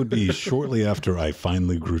 It would be shortly after I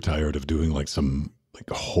finally grew tired of doing some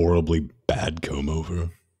horribly bad comb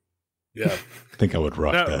over. Yeah. I think I would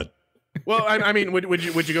rock that. Well, I mean, would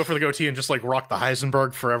you go for the goatee and just rock the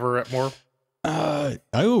Heisenberg forever at more? I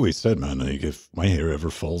always said, man, if my hair ever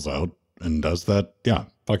falls out and does that, yeah,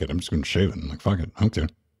 fuck it, I'm just gonna shave it. Fuck it, I don't care.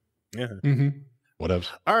 Yeah. Mm-hmm. Whatever.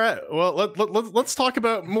 All right. Well, let's talk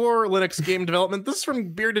about more Linux game development. This is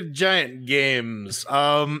from Bearded Giant Games,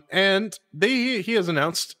 and he has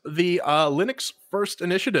announced the Linux First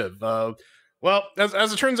initiative. Well,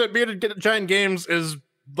 as it turns out, Bearded Giant Games is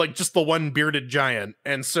just the one bearded giant,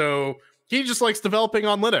 and so he just likes developing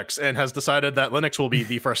on Linux and has decided that Linux will be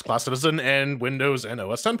the first class citizen and Windows and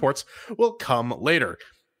OS 10 ports will come later.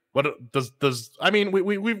 What does I mean,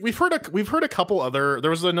 we've heard a couple other,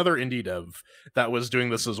 there was another indie dev that was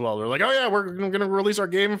doing this as well. They're like, oh yeah, we're gonna release our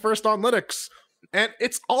game first on Linux, and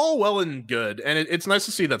it's all well and good, and it's nice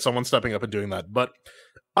to see that someone's stepping up and doing that, but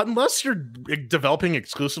unless you're developing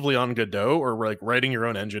exclusively on Godot or writing your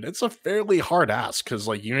own engine, it's a fairly hard ask, because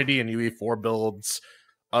Unity and UE4 builds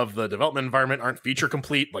of the development environment aren't feature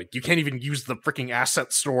complete. You can't even use the freaking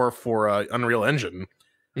asset store for Unreal Engine.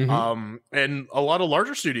 Mm-hmm. And a lot of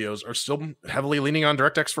larger studios are still heavily leaning on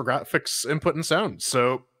DirectX for graphics input and sound.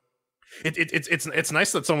 So it's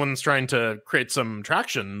nice that someone's trying to create some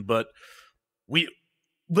traction, but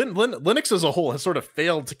Linux as a whole has sort of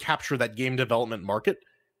failed to capture that game development market.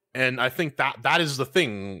 And I think that is the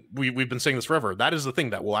thing, we've been saying this forever, that is the thing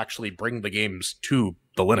that will actually bring the games to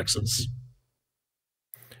the Linuxes.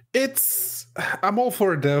 I'm all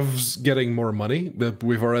for devs getting more money.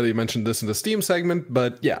 We've already mentioned this in the Steam segment,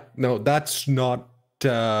 but yeah, no, that's not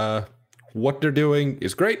what they're doing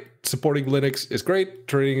is great. Supporting Linux is great.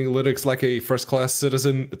 Treating Linux like a first-class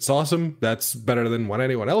citizen, it's awesome. That's better than what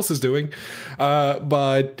anyone else is doing.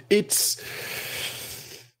 But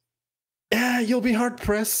you'll be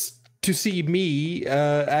hard-pressed to see me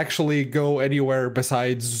actually go anywhere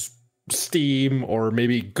besides Steam or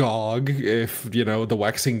maybe GOG if, the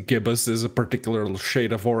waxing gibbous is a particular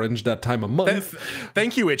shade of orange that time of month.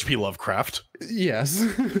 Thank you, H.P. Lovecraft. Yes.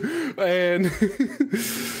 And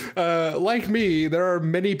like me, there are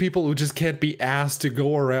many people who just can't be asked to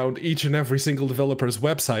go around each and every single developer's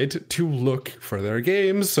website to look for their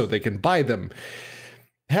games so they can buy them.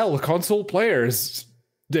 Hell, console players,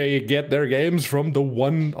 they get their games from the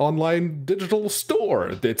one online digital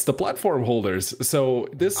store. It's the platform holders. So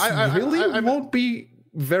this really won't be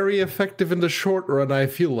very effective in the short run, I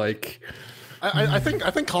feel like. I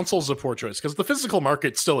think consoles are a poor choice because the physical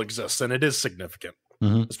market still exists and it is significant,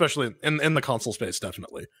 especially in the console space,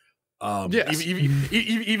 definitely. Yes.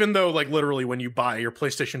 Even though, like, literally when you buy your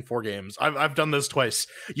PlayStation 4 games, I've done this twice.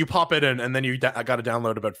 You pop it in and then I got to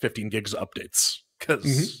download about 15 gigs of updates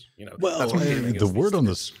because that's what the word on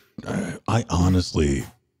this. I honestly,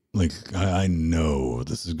 like, I know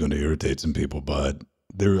this is going to irritate some people, but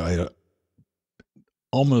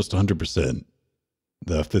almost 100%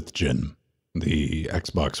 the 5th gen, the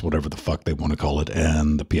Xbox, whatever the fuck they want to call it,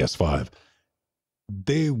 and the PS5,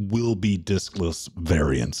 they will be diskless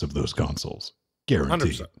variants of those consoles,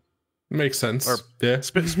 guaranteed. 100%. Makes sense. Or yeah,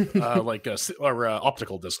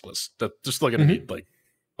 optical diskless. That just still gonna need like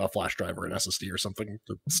a flash drive or an SSD or something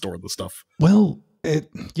to store the stuff. Well, you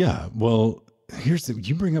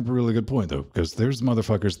bring up a really good point though, because there's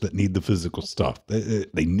motherfuckers that need the physical stuff.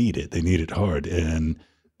 They need it. They need it hard, and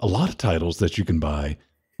a lot of titles that you can buy,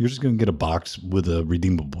 you're just going to get a box with a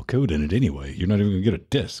redeemable code in it anyway. You're not even going to get a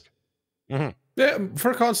disc. Yeah,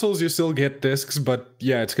 for consoles you still get discs, but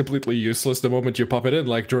yeah, it's completely useless the moment you pop it in.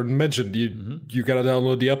 Like Jordan mentioned, you gotta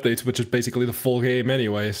download the updates, which is basically the full game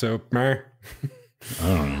anyway. So, I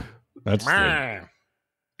don't know. That's yeah,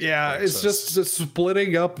 it's just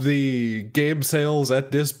splitting up the game sales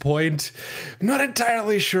at this point. I'm not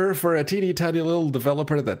entirely sure for a teeny tiny little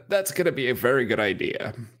developer that's gonna be a very good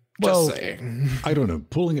idea. Just saying. I don't know.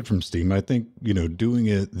 Pulling it from Steam, I think, doing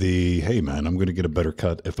it hey man, I'm going to get a better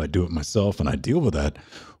cut if I do it myself and I deal with that,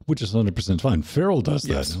 which is 100% fine. Feral does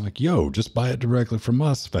that. And I'm like, yo, just buy it directly from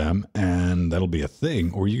us, fam, and that'll be a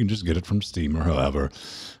thing. Or you can just get it from Steam or however.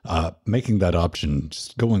 Making that option,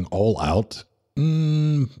 just going all out.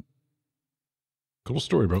 Cool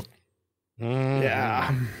story, bro.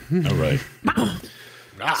 Yeah. All right.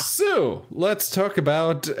 So, let's talk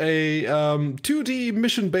about a 2D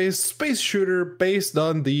mission-based space shooter based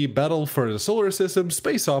on the Battle for the Solar System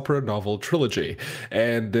space opera novel trilogy.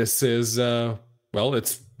 And this is,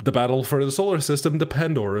 it's the Battle for the Solar System, the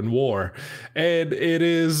Pandoran War. And it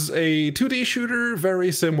is a 2D shooter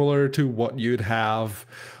very similar to what you'd have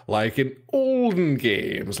like in olden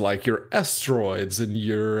games, like your Asteroids and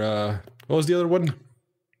your, what was the other one?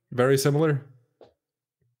 Very similar?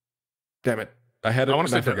 Damn it. I had it. I want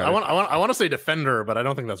to say Defender, but I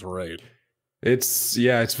don't think that's right. It's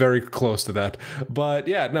very close to that. But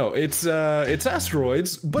yeah, no, it's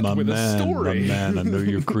Asteroids, but with a story. My man, I know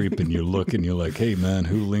you're creeping. You're looking. You're like, hey man,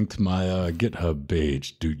 who linked my GitHub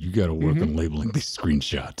page? Dude, you got to work on labeling these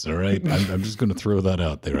screenshots. All right, I'm just going to throw that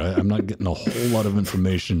out there. I'm not getting a whole lot of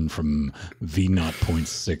information from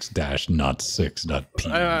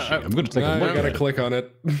v0.6-not6.png. I'm going to take a look. I got to click on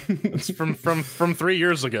it. It's from 3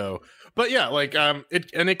 years ago. But yeah, like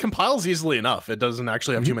it compiles easily enough. It doesn't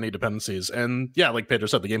actually have too many dependencies. And yeah, like Pedro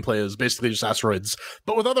said, the gameplay is basically just Asteroids,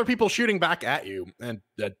 but with other people shooting back at you. And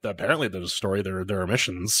apparently there's a story, there are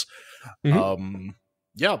missions.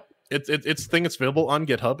 Yeah, it's available on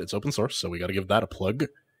GitHub. It's open source, so we got to give that a plug.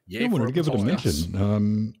 I wanted to give it a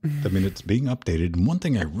mention. I mean, it's being updated. And one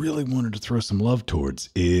thing I really wanted to throw some love towards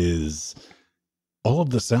is all of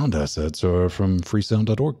the sound assets are from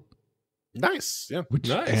freesound.org. Nice, yeah.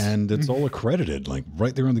 Nice. And it's all accredited, like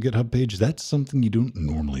right there on the GitHub page. That's something you don't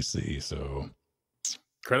normally see. So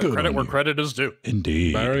credit where credit is due.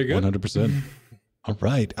 Indeed. Very good. 100%. All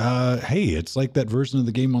right. Hey, it's like that version of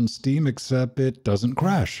the game on Steam, except it doesn't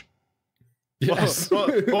crash. Yes.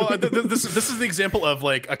 This is the example of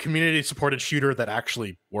like a community-supported shooter that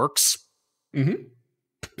actually works. And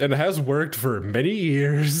it has worked for many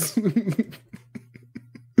years.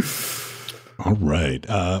 All right.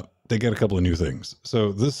 They got a couple of new things.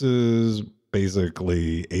 So this is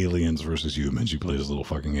basically aliens versus humans. You play as little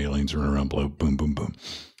fucking aliens, run around, blow, boom, boom, boom.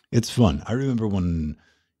 It's fun. I remember when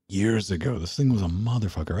years ago, this thing was a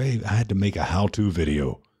motherfucker. I had to make a how-to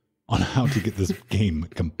video on how to get this game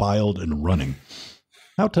compiled and running.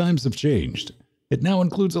 How times have changed. It now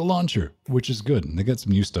includes a launcher, which is good. And they got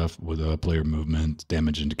some new stuff with player movement,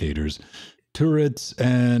 damage indicators, turrets,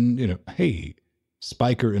 and, hey,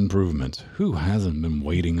 Spiker improvements. Who hasn't been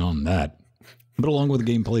waiting on that? But along with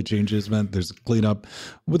the gameplay changes, man, there's a cleanup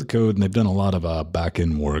with the code, and they've done a lot of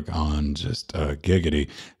back-end work on just giggity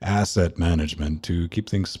asset management to keep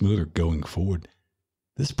things smoother going forward.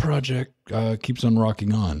 This project keeps on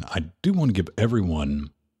rocking on. I do want to give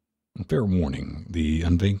everyone a fair warning. The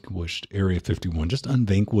Unvanquished Area 51, just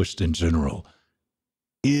Unvanquished in general,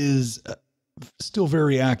 is still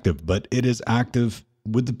very active, but it is active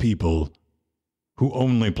with the people who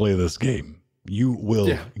only play this game. You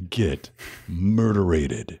will get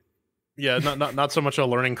murderated. Yeah, not so much a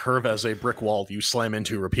learning curve as a brick wall you slam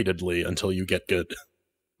into repeatedly until you get good.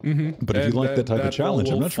 But if you like that type of challenge,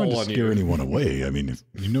 I'm not trying to scare anyone away. I mean, if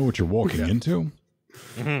you know what you're walking into,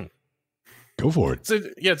 go for it. So,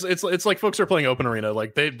 yeah, it's like folks are playing Open Arena.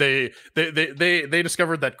 Like they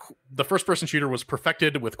discovered that the first person shooter was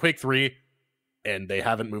perfected with Quake 3, and they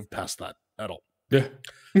haven't moved past that at all. Yeah.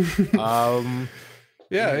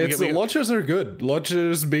 Yeah, launchers are good.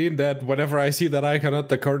 Launchers mean that whenever I see that icon at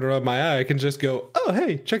the corner of my eye, I can just go, oh,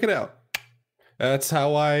 hey, check it out. That's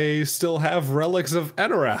how I still have Relics of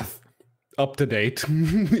Anorath up to date,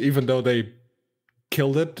 even though they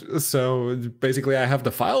killed it. So basically I have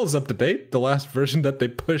the files up to date, the last version that they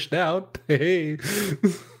pushed out. Hey.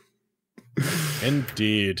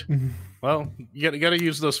 Indeed. Well, you gotta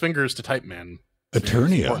use those fingers to type, man.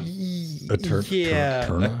 Eternia.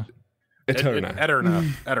 Eterna.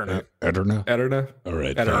 All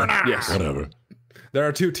right. Eterna. Yes. Whatever. There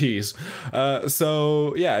are 2 T's.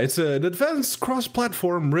 So, yeah, it's an advanced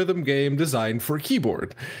cross-platform rhythm game designed for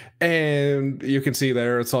keyboard. And you can see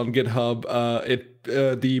there, it's on GitHub.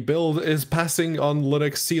 The build is passing on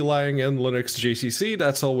Linux CLang and Linux JCC.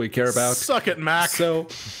 That's all we care about. Suck it, Mac. So,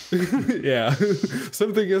 yeah,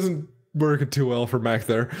 something isn't working too well for Mac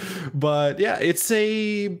there. But yeah, it's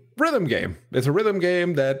a rhythm game. It's a rhythm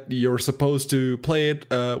game that you're supposed to play it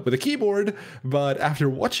with a keyboard, but after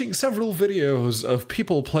watching several videos of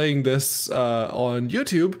people playing this on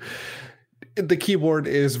YouTube, the keyboard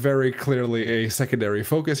is very clearly a secondary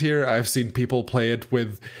focus here. I've seen people play it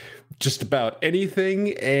with just about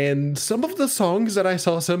anything, and some of the songs that I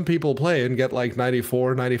saw some people play and get like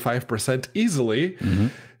 94-95% easily,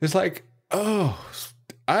 it's like, oh,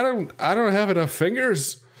 I don't have enough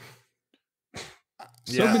fingers.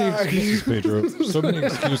 So many excuses, Pedro. So many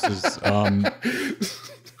excuses.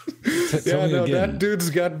 That dude's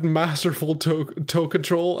got masterful toe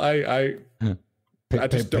control. I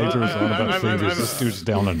just don't. Pedro's on about fingers. This dude's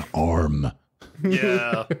down an arm.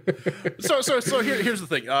 Yeah. So here's the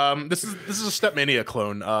thing. This is a Stepmania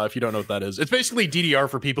clone. If you don't know what that is, it's basically DDR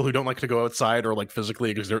for people who don't like to go outside or like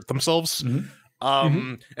physically exert themselves.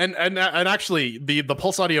 And actually the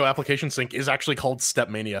Pulse Audio application sync is actually called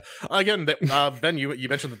Stepmania. Again, Ben, you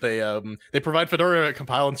mentioned that they provide Fedora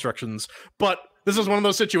compile instructions, but this is one of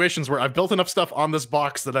those situations where I've built enough stuff on this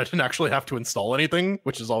box that I didn't actually have to install anything,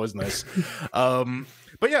 which is always nice.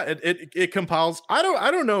 But yeah, it compiles. I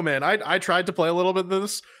don't know, man. I tried to play a little bit of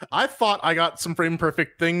this. I thought I got some frame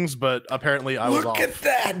perfect things, but apparently I was off. Look at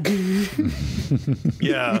that.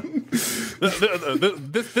 Yeah.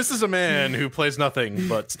 This is a man who plays nothing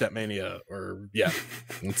but Stepmania, or yeah.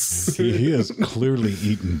 He has clearly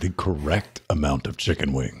eaten the correct amount of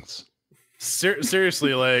chicken wings.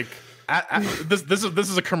 Seriously, like this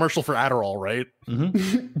is a commercial for Adderall, right?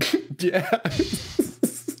 Yeah.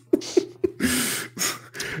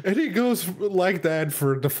 And he goes like that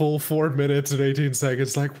for the full 4 minutes and 18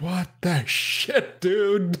 seconds. Like, what the shit,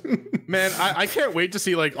 dude? Man, I can't wait to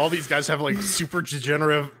see like all these guys have like super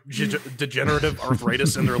degenerative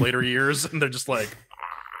arthritis in their later years, and they're just like,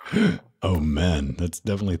 oh man, that's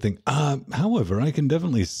definitely a thing. However, I can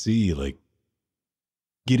definitely see like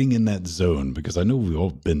getting in that zone, because I know we've all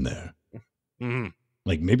been there.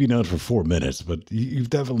 Like maybe not for 4 minutes, but you've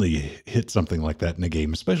definitely hit something like that in a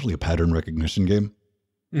game, especially a pattern recognition game.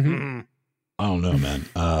 I don't know, man.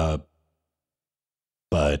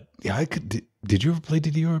 But yeah, I could. Did you ever play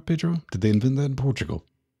DDR, Pedro? Did they invent that in Portugal?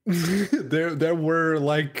 There were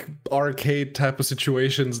like arcade type of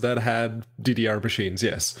situations that had DDR machines.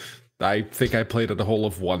 Yes, I think I played it a whole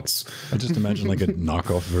of once. I just imagine like a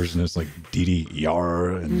knockoff version. It's like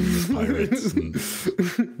DDR and pirates and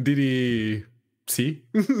DD. See?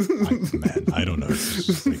 Man, I don't know. It's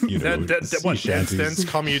just like, you know, what, Dance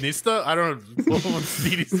Comunista? I don't know.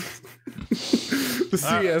 The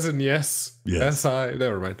C as in yes. S-I.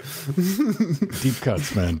 Never mind. Deep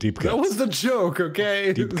cuts, man. Deep cuts. That was the joke,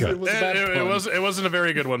 okay? Deep cuts. It wasn't a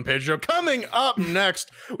very good one, Pedro. Coming up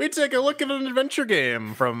next, we take a look at an adventure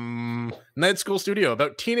game from Night School Studio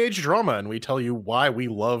about teenage drama, and we tell you why we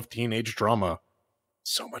love teenage drama.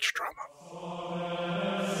 So much drama.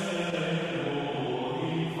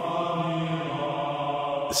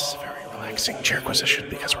 This is a very relaxing chairquisition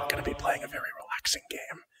because we're going to be playing a very relaxing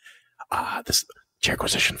game. This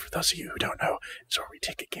chairquisition, for those of you who don't know, is where we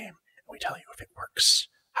take a game and we tell you if it works,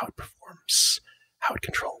 how it performs, how it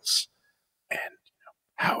controls, and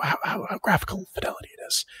how graphical fidelity it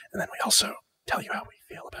is. And then we also tell you how we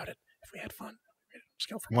feel about it, if we had fun.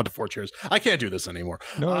 Scale from 1 to 4 chairs. I can't do this anymore.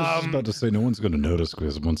 No, I was just about to say no one's going to notice,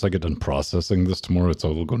 because once I get done processing this tomorrow, it's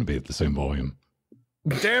all going to be at the same volume.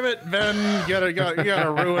 Damn it, Ben. You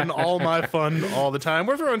gotta ruin all my fun all the time.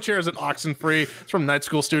 We're throwing chairs at Oxenfree. It's from Night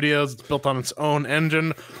School Studios. It's built on its own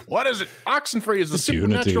engine. What is it? Oxenfree is a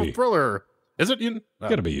supernatural Unity. thriller. Is it?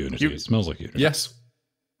 Gotta be Unity. It smells like Unity. Yes.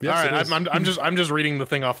 All right, I'm just reading the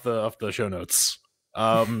thing off the show notes.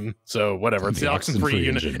 So whatever. It's the Oxenfree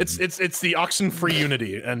Unity. It's the Oxenfree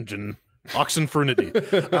Unity engine. Oxenfree.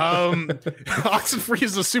 Oxenfree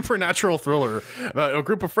is a supernatural thriller about a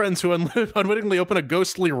group of friends who unwittingly open a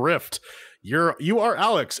ghostly rift. You are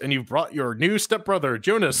Alex, and you've brought your new stepbrother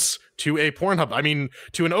Jonas to a Pornhub. I mean,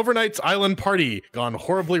 to an overnight island party gone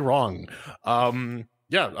horribly wrong.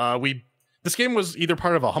 This game was either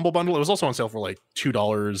part of a Humble Bundle. It was also on sale for like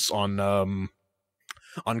 $2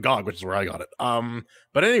 on GOG, which is where I got it.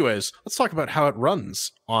 But anyways, let's talk about how it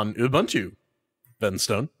runs on Ubuntu. Ben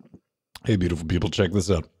Stone. Hey, beautiful people, check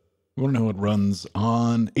this out. You want to know how it runs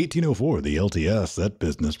on 1804, the LTS, that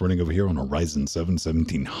business, running over here on a Ryzen 7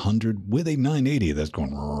 1700 with a 980 that's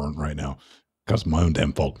going right now. Because of my own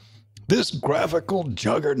damn fault. This graphical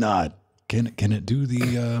juggernaut. Can it do the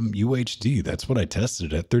UHD? That's what I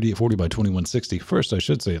tested at 3840 by 2160. First, I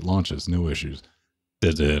should say it launches, no issues.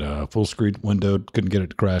 Did it full screen windowed, couldn't get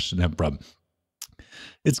it to crash, didn't have a problem.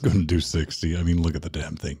 It's going to do 60. I mean, look at the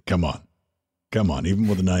damn thing. Come on. Come on, even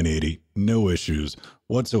with a 980, no issues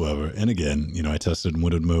whatsoever. And again, I tested in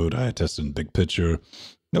windowed mode. I tested in big picture.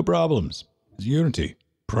 No problems. It's Unity.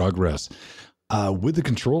 Progress. With the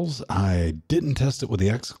controls, I didn't test it with the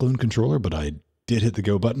X-Clone controller, but I did hit the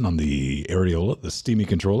go button on the Areola, the Steamy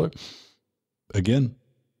controller. Again,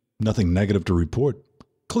 nothing negative to report.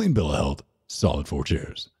 Clean bill of health. Solid 4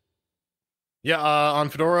 chairs. Yeah, on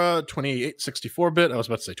Fedora 2864-bit, I was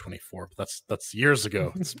about to say 24, but that's years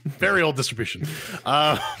ago. It's very old distribution.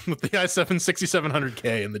 With the i7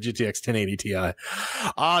 6700K and the GTX 1080 Ti.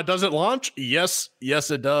 Does it launch? Yes,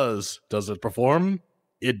 it does. Does it perform?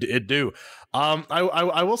 It do.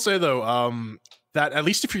 I will say though, that at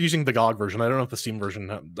least if you're using the GOG version, I don't know if the Steam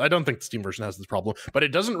version, I don't think the Steam version has this problem, but it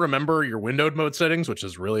doesn't remember your windowed mode settings, which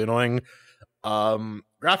is really annoying.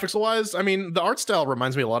 Graphics wise, I mean, the art style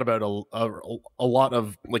reminds me a lot about a lot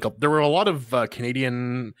of there were a lot of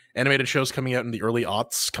Canadian animated shows coming out in the early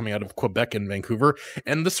aughts, coming out of Quebec and Vancouver,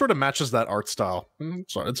 and this sort of matches that art style.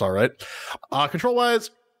 So it's all right. Control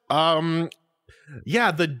wise,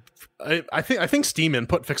 yeah, I think Steam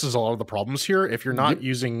input fixes a lot of the problems here. If you're not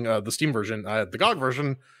using the Steam version, the GOG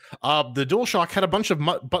version, the DualShock had a bunch of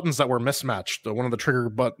buttons that were mismatched. One of the trigger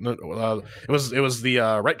button, it was the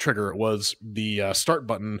right trigger. It was the start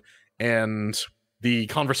button, and the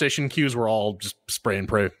conversation cues were all just spray and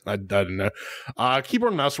pray. I didn't know.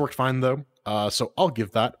 Keyboard and mouse worked fine though, so I'll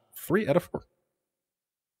give that 3 out of 4.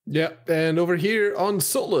 Yeah, and over here on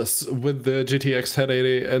Solus with the GTX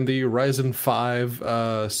 1080 and the Ryzen 5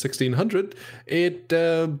 1600, it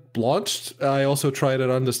launched. I also tried it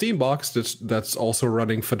on the Steam box that's also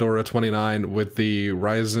running Fedora 29 with the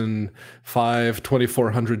Ryzen 5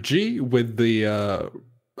 2400G with the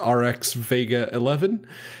RX Vega 11.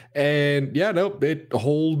 And yeah, no, it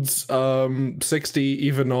holds 60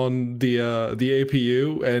 even on the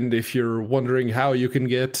APU. And if you're wondering how you can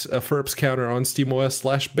get a FERPS counter on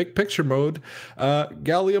SteamOS / Big Picture mode,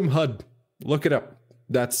 Gallium HUD, look it up.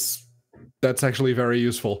 That's actually very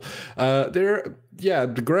useful. The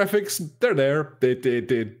graphics, they're there.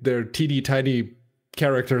 They're teeny tiny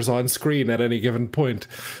characters on screen at any given point.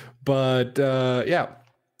 But yeah.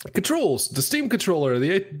 Controls, the Steam controller,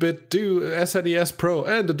 the 8-bit SNES Pro,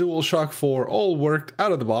 and the DualShock 4 all worked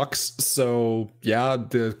out of the box. So yeah,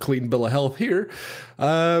 the clean bill of health here.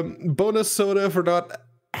 Bonus soda for not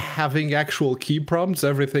having actual key prompts.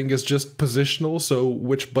 Everything is just positional, so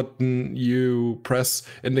which button you press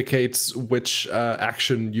indicates which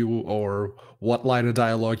action you or what line of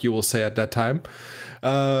dialogue you will say at that time.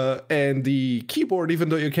 And the keyboard, even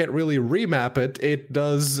though you can't really remap it, it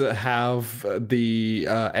does have the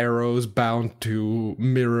arrows bound to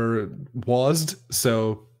mirror WASD,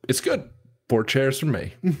 so it's good. 4 chairs from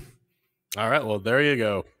me. All right, well, there you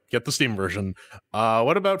go. Get the Steam version.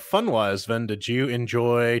 What about fun-wise, Ven? Did you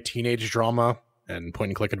enjoy teenage drama and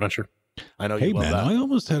point-and-click adventure? I know you love that. I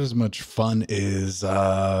almost had as much fun as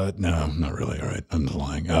no, not really. All right, I'm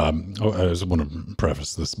lying. I just want to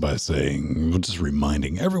preface this by saying, just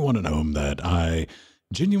reminding everyone at home that I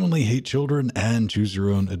genuinely hate children and choose your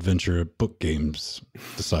own adventure book games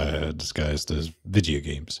disguised as video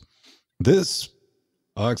games. This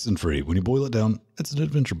Oxenfree, when you boil it down, it's an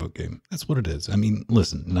adventure book game. That's what it is. I mean,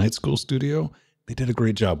 listen, Night School Studio, they did a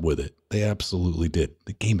great job with it. They absolutely did.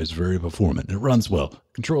 The game is very performant. It runs well.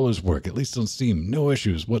 Controllers work, at least on Steam. No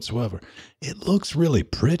issues whatsoever. It looks really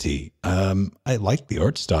pretty. I like the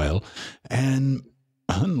art style. And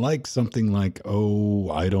unlike something like, oh,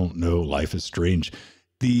 I don't know, Life is Strange,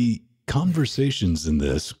 the conversations in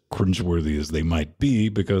this, cringeworthy as they might be,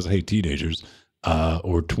 because, hey, teenagers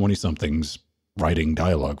or 20-somethings writing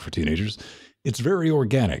dialogue for teenagers, it's very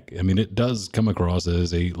organic. I mean, it does come across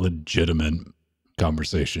as a legitimate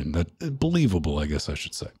conversation, that believable, I guess I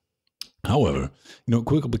should say. However, it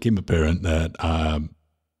quickly became apparent that I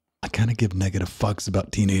kind of give negative fucks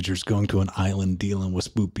about teenagers going to an island dealing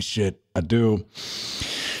with spoopy shit. I do.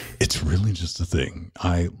 It's really just a thing.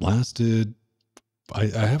 I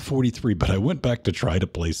have 43, but I went back to try to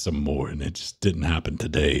play some more, and it just didn't happen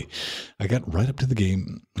today. I got right up to the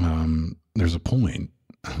game. There's a point,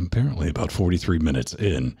 apparently about 43 minutes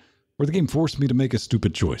in, where the game forced me to make a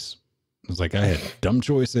stupid choice. It was like I had dumb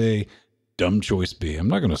choice A, dumb choice B. I'm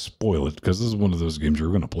not going to spoil it because this is one of those games you're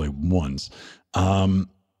going to play once.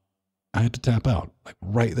 I had to tap out, like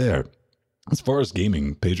right there. As far as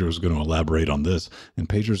gaming, Pedro is going to elaborate on this, and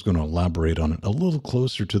Pedro's going to elaborate on it a little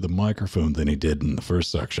closer to the microphone than he did in the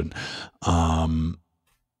first section.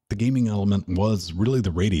 The gaming element was really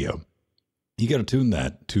the radio. You got to tune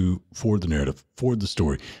that for the narrative, for the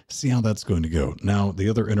story, see how that's going to go. Now, the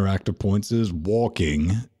other interactive points is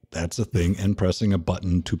walking. That's a thing, and pressing a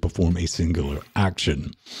button to perform a singular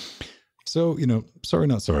action. So, sorry,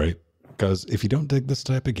 not sorry. Because if you don't dig this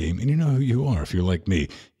type of game, and you know who you are, if you're like me,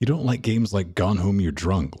 you don't like games like Gone Home You're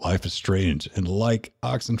Drunk, Life is Strange, and like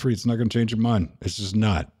Oxenfree, it's not going to change your mind. It's just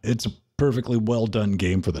not. It's a perfectly well done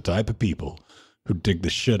game for the type of people who dig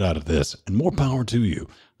the shit out of this, and more power to you.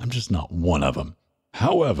 I'm just not one of them.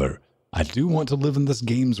 However, I do want to live in this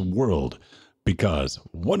game's world, because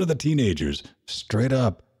one of the teenagers straight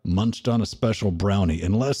up munched on a special brownie,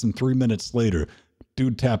 and less than 3 minutes later,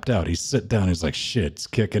 dude tapped out. He sit down. He's like, shit, it's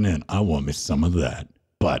kicking in. I want me some of that.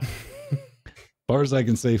 But as far as I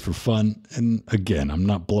can say, for fun, and again, I'm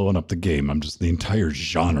not blowing up the game. I'm just the entire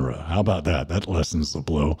genre. How about that? That lessens the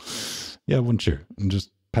blow. Yeah, wouldn't you? And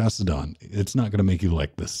just pass it on. It's not going to make you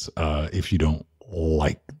like this if you don't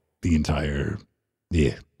like the entire...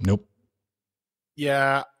 Yeah, nope.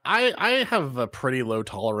 Yeah, I have a pretty low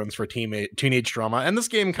tolerance for teenage drama, and this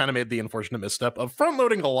game kind of made the unfortunate misstep of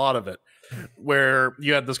front-loading a lot of it, where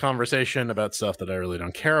you had this conversation about stuff that I really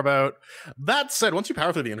don't care about. That said, once you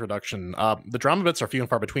power through the introduction, the drama bits are few and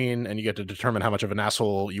far between, and you get to determine how much of an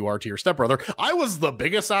asshole you are to your stepbrother. I was the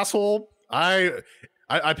biggest asshole. I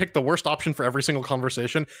picked the worst option for every single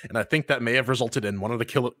conversation, and I think that may have resulted in one of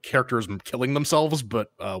the characters killing themselves, but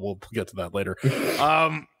we'll get to that later.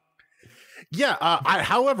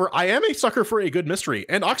 However, I am a sucker for a good mystery,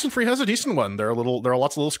 and Oxenfree has a decent one. There are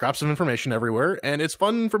lots of little scraps of information everywhere, and it's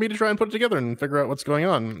fun for me to try and put it together and figure out what's going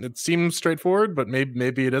on. It seems straightforward, but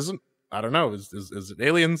maybe it isn't. I don't know. Is it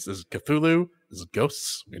aliens? Is it Cthulhu? Is it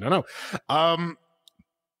ghosts? We don't know.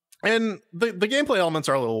 And the gameplay elements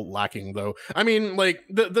are a little lacking, though. I mean, like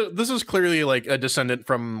this is clearly like a descendant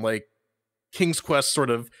from like King's Quest sort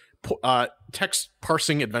of text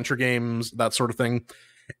parsing adventure games, that sort of thing,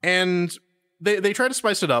 and they try to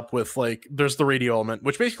spice it up with, like, there's the radio element,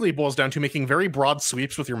 which basically boils down to making very broad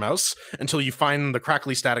sweeps with your mouse until you find the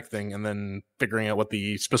crackly static thing, and then figuring out what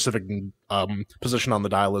the specific position on the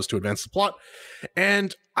dial is to advance the plot.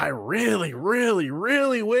 And I really, really,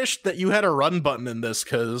 really wish that you had a run button in this,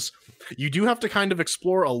 because you do have to kind of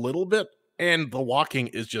explore a little bit, and the walking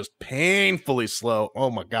is just painfully slow.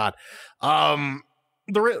 Oh my god. All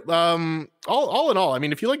in all, I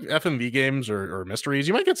mean, if you like FMV games or mysteries,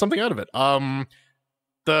 you might get something out of it.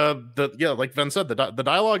 Like Ven said, the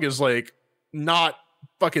dialogue is like not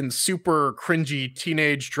fucking super cringy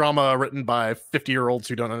teenage drama written by 50-year-olds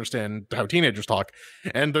who don't understand how teenagers talk,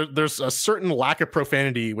 and there's a certain lack of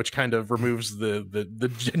profanity which kind of removes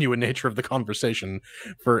the genuine nature of the conversation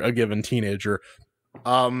for a given teenager.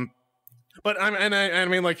 But I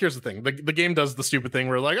mean, like, here's the thing: the game does the stupid thing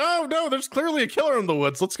where, like, oh no, there's clearly a killer in the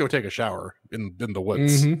woods. Let's go take a shower in the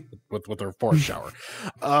woods with our forest shower.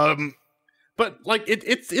 But like,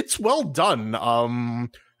 it's well done.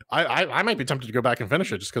 I might be tempted to go back and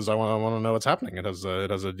finish it just because I want to know what's happening. It has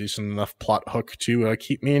a decent enough plot hook to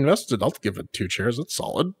keep me invested. I'll give it 2 cheers. It's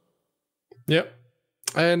solid. Yep.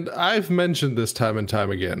 And I've mentioned this time and time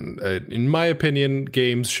again. In my opinion,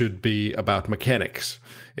 games should be about mechanics.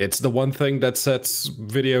 It's the one thing that sets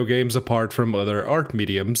video games apart from other art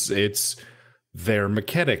mediums. It's their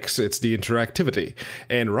mechanics, it's the interactivity.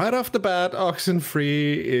 And right off the bat,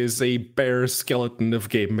 Oxenfree is a bare skeleton of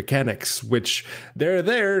game mechanics, which they're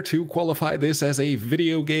there to qualify this as a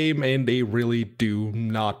video game, and they really do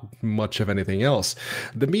not much of anything else.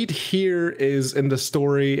 The meat here is in the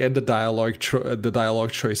story and the dialogue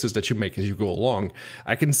choices that you make as you go along.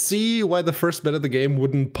 I can see why the first bit of the game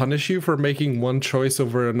wouldn't punish you for making one choice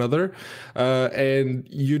over another, and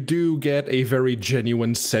you do get a very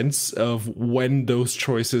genuine sense of when those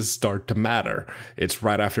choices start to matter. It's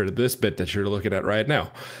right after this bit that you're looking at right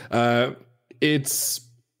now. It's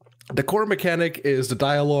the core mechanic is the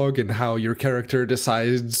dialogue and how your character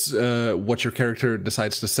decides what your character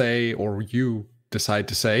decides to say, or you decide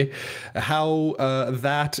to say, how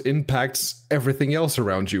that impacts everything else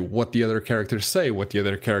around you, what the other characters say, what the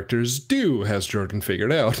other characters do, has Jordan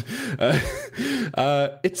figured out.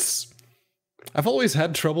 I've always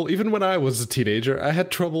had trouble, even when I was a teenager, I had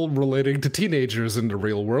trouble relating to teenagers in the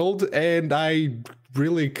real world, and I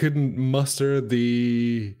really couldn't muster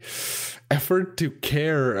the effort to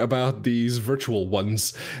care about these virtual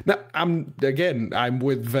ones. Now, I'm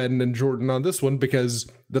with Ven and Jordan on this one, because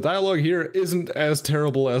the dialogue here isn't as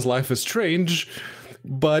terrible as Life is Strange,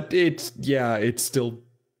 but it's still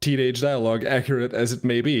teenage dialogue, accurate as it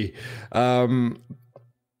may be.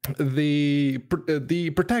 The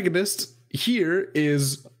protagonist here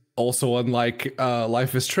is also, unlike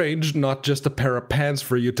Life is Strange, not just a pair of pants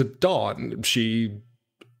for you to don.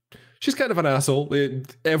 She's kind of an asshole.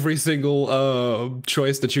 Every single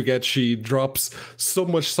choice that you get, she drops so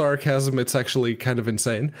much sarcasm, it's actually kind of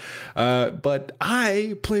insane. But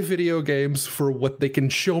I play video games for what they can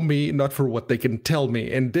show me, not for what they can tell me.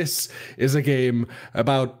 And this is a game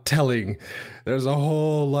about telling. There's a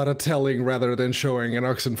whole lot of telling rather than showing in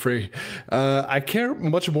Oxenfree. I care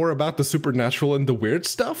much more about the supernatural and the weird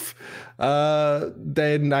stuff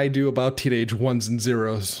than I do about teenage ones and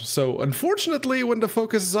zeros. So unfortunately, when the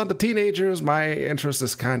focus is on the teenagers, my interest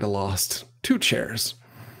is kind of lost. 2 chairs.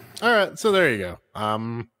 All right, so there you go.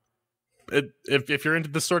 If you're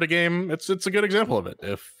into this sort of game, it's a good example of it.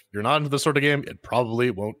 If you're not into this sort of game, it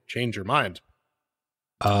probably won't change your mind.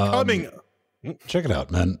 Check it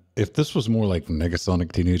out, man. If this was more like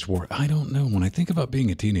Negasonic Teenage War, I don't know. When I think about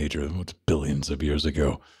being a teenager, it's billions of years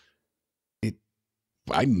ago,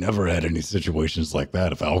 I never had any situations like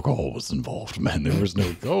that if alcohol was involved, man. There was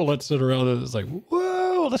no, let's sit around. It's like,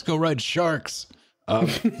 whoa, let's go ride sharks.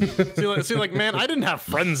 See, man, I didn't have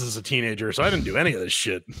friends as a teenager, so I didn't do any of this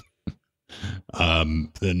shit.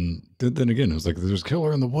 Then again, it was like, there's a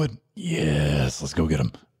killer in the wood. Yes, let's go get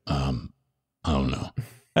him. I don't know.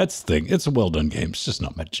 That's the thing. It's a well-done game. It's just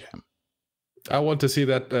not my jam. I want to see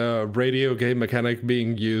that radio game mechanic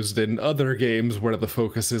being used in other games where the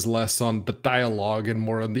focus is less on the dialogue and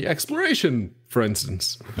more on the exploration, for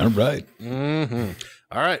instance. All right. Mm-hmm.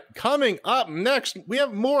 All right. Coming up next, we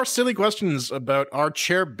have more silly questions about our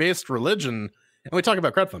chair-based religion, and we talk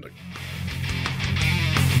about crowdfunding.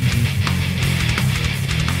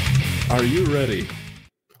 Are you ready?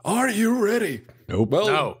 Are you ready? Nope. Well,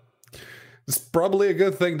 no. It's probably a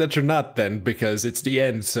good thing that you're not then, because it's the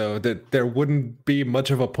end, so that there wouldn't be much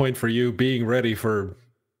of a point for you being ready for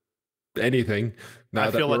anything now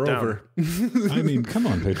that we're over. I mean, come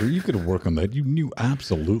on, Pedro, you could work on that. You knew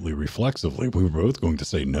absolutely reflexively we were both going to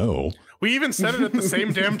say no. We even said it at the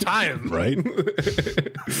same damn time. Right?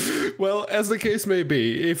 Well, as the case may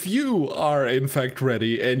be, if you are in fact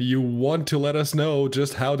ready and you want to let us know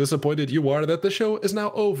just how disappointed you are that the show is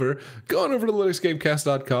now over, go on over to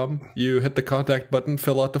LinuxGameCast.com. You hit the contact button,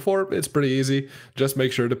 fill out the form. It's pretty easy. Just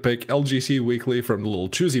make sure to pick LGC Weekly from the little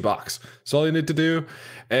choosy box. That's all you need to do.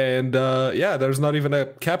 And yeah, there's not even a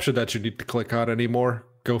caption that you need to click on anymore.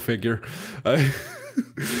 Go figure.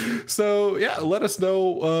 So yeah, let us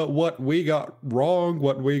know what we got wrong,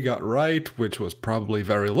 what we got right, which was probably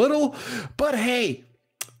very little. But hey,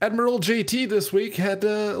 Admiral JT this week had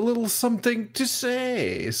a little something to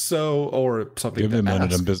say. So, or something. Give me a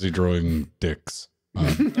minute. I'm busy drawing dicks. All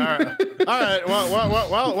right.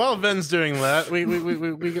 While Ven's doing that,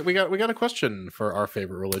 we got a question for our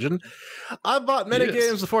favorite religion. I bought many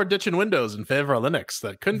games before ditching Windows in favor of Linux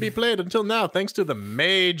that couldn't be played until now, thanks to the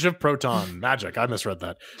Mage of Proton Magic. I misread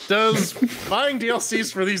that. Does buying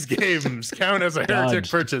DLCs for these games count as a heretic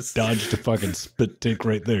purchase? Dodged a fucking spit take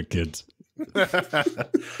right there, kids.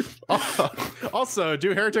 Also,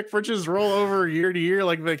 do heretic purchases roll over year to year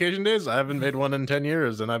like vacation days? I haven't made one in 10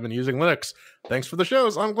 years and I've been using Linux. Thanks for the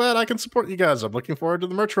shows. I'm glad I can support you guys. I'm looking forward to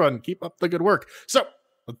the merch run. Keep up the good work. So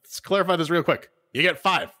let's clarify this real quick. You get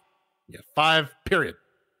 5. You get 5, period.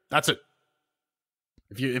 That's it.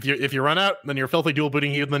 If you run out, then you're a filthy dual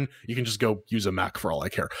booting heathen. You can just go use a Mac for all I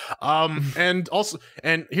care. And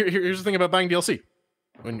here's the thing about buying DLC.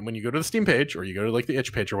 When you go to the Steam page or you go to like the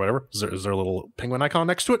itch page or whatever, is there a little penguin icon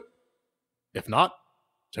next to it? If not,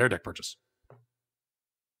 it's a hair deck purchase.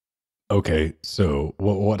 Okay, so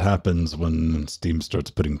what happens when Steam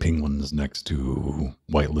starts putting penguins next to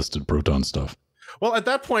whitelisted Proton stuff? Well, at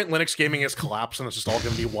that point, Linux gaming has collapsed and it's just all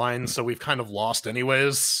going to be wine, so we've kind of lost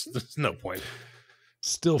anyways. There's no point.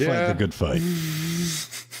 Still fight the good fight.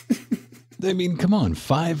 I mean, come on,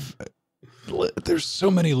 there's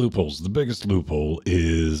so many loopholes. The biggest loophole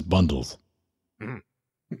is bundles. I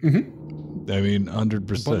mean,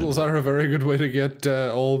 100%. Bundles are a very good way to get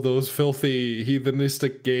all those filthy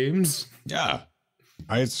heathenistic games. Yeah.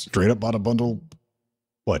 I straight up bought a bundle,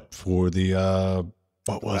 for the,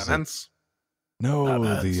 what was it?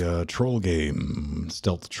 No, the troll game,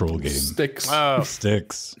 stealth troll game. Sticks.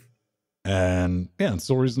 Sticks. And yeah, it's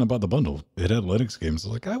the reason I bought the bundle. It had Linux games.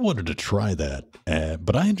 Like, I wanted to try that.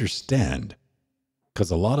 But I understand. Because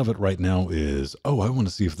a lot of it right now is, I want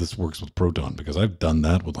to see if this works with Proton. Because I've done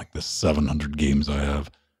that with like the 700 games I have.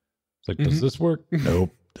 It's like, does this work?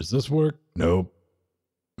 Nope. Does this work? Nope.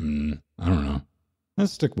 I don't know.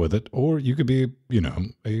 Let's stick with it. Or you could be,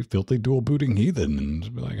 a filthy dual booting heathen and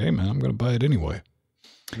just be like, hey man, I'm going to buy it anyway.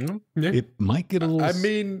 Yeah. It might get a little... I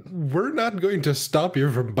mean, we're not going to stop you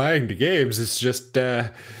from buying the games. It's just,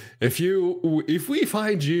 if we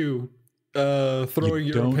find you throwing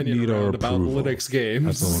your opinion around about Linux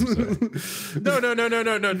games.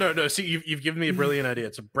 No. See, you've given me a brilliant idea.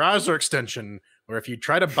 It's a browser extension where if you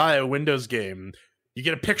try to buy a Windows game, you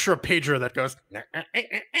get a picture of pager that goes...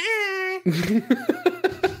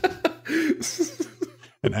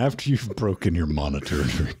 And after you've broken your monitor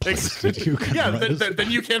and replaced it, you can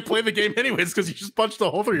then you can't play the game anyways because you just punched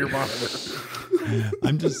a hole through your monitor.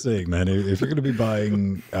 I'm just saying, man, if you're going to be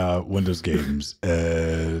buying Windows games,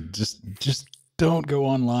 just don't go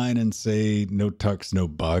online and say no tucks, no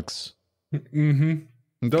bucks. Okay?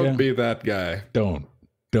 Don't be that guy. Don't.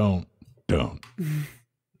 All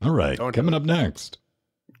right, coming up next.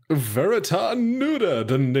 Veritan Nuda,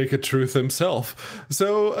 the naked truth himself.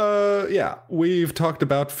 So, we've talked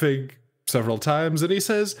about Fig several times, and he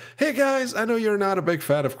says, hey guys, I know you're not a big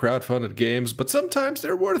fan of crowdfunded games, but sometimes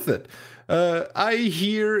they're worth it. I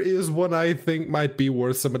hear is one I think might be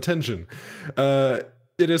worth some attention. It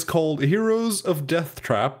is called Heroes of Death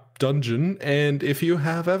Trap Dungeon, and if you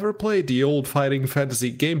have ever played the old fighting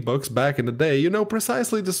fantasy game books back in the day, you know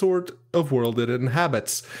precisely the sort of world it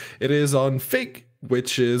inhabits. It is on Fig,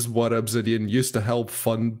 which is what Obsidian used to help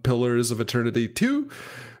fund Pillars of Eternity 2.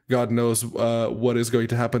 God knows what is going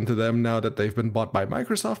to happen to them now that they've been bought by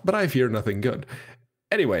Microsoft, but I fear nothing good.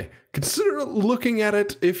 Anyway, consider looking at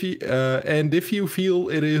it if you feel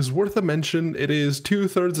it is worth a mention. It is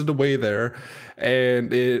 2/3 of the way there,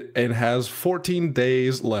 and it has 14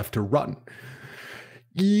 days left to run.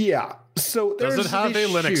 Yeah, so does it have a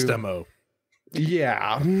Linux demo?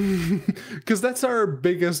 Yeah, because that's our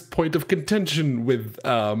biggest point of contention with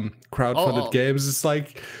crowdfunded games. It's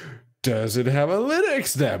like, does it have a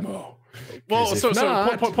Linux demo? Well,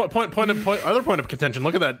 other point of contention.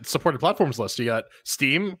 Look at that supported platforms list. You got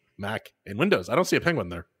Steam, Mac, and Windows. I don't see a penguin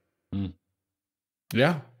there.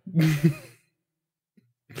 Yeah.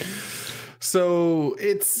 So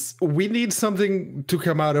we need something to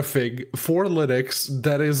come out of Fig for Linux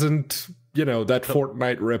that isn't, that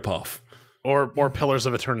Fortnite ripoff. Or Pillars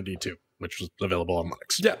of Eternity 2, which is available on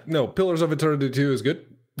Linux. Yeah, no, Pillars of Eternity 2 is good.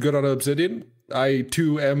 Good on Obsidian. I,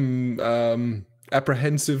 too, am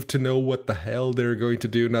apprehensive to know what the hell they're going to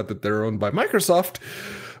do, not that they're owned by Microsoft.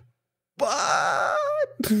 But...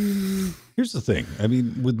 here's the thing. I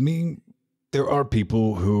mean, with me, there are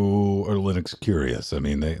people who are Linux curious. I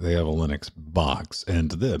mean, they have a Linux box, and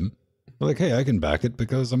to them, they're like, hey, I can back it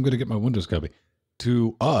because I'm going to get my Windows copy.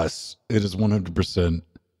 To us, it is 100%...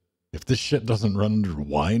 if this shit doesn't run under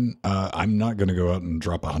wine, I'm not going to go out and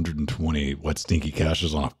drop 120 wet stinky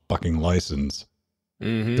caches on a fucking license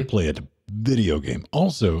to play a video game.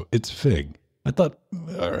 Also, it's Fig. I thought,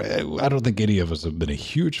 I don't think any of us have been a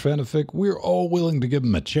huge fan of Fig. We're all willing to give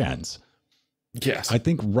him a chance. Yes. I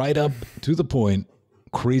think right up to the point,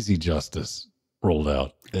 Crazy Justice rolled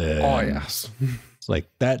out. Yes. It's like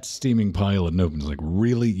that steaming pile of opens. Like,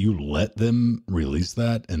 really? You let them release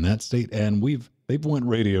that in that state? And they've went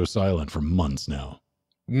radio silent for months now.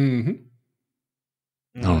 I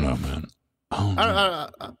don't know, man. I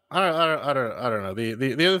don't know.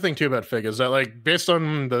 The other thing too about Fig is that, like, based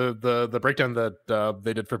on the breakdown that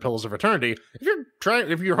they did for Pillars of Eternity,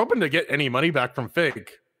 if you're hoping to get any money back from Fig,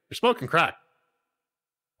 you're smoking crack.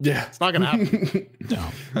 Yeah, it's not gonna happen. No,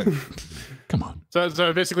 come on. So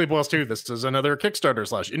it basically boils to this is another Kickstarter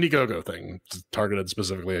 / Indiegogo thing targeted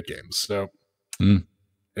specifically at games. So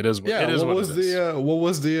it is. Yeah. It is what was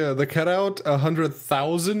the cutout?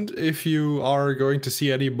 100,000 if you are going to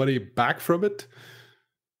see anybody back from it.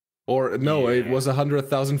 Or no, it was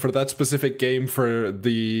 100,000 for that specific game for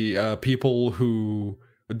the people who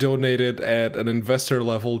donated at an investor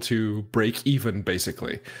level to break even,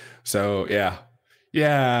 basically. So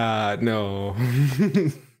no.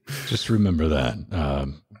 Just remember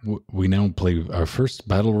that. We now play our first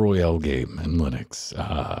battle royale game in Linux.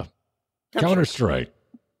 Counter-Strike.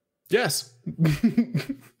 Yes.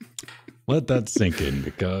 Let that sink in,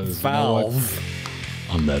 because Valve.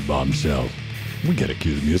 On that bombshell, we gotta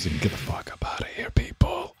cue the music and get the fuck up out of here,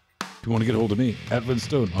 people. If you want to get a hold of me, at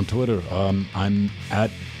Vinstone on Twitter. I'm at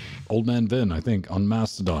Old Man Vin, I think, on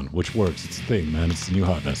Mastodon, which works. It's a thing, man. It's the new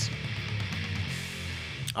hotness.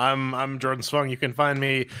 I'm Jordan Swung. You can find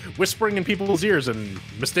me whispering in people's ears and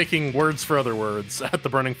mistaking words for other words at The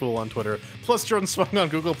Burning Fool on Twitter, plus Jordan Swung on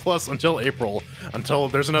Google Plus until April, until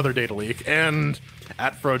there's another data leak, and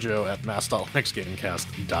at Frojo at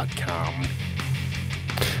mass.linuxgamecast.com.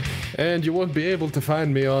 And you won't be able to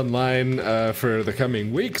find me online for the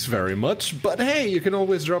coming weeks very much, but hey, you can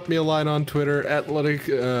always drop me a line on Twitter at not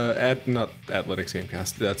at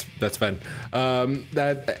LinuxGameCast. That's fine.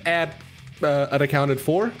 Unaccounted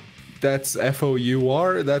for. That's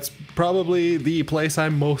FOUR. That's probably the place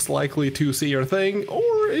I'm most likely to see your thing.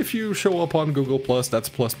 Or if you show up on Google Plus, that's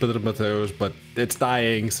plus tomatoes, but it's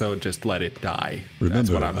dying, so just let it die. Remember, that's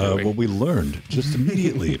what I'm doing. What we learned just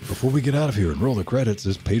immediately before we get out of here and roll the credits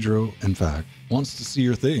is Pedro, in fact, wants to see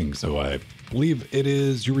your thing. So I believe it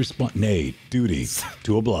is your duty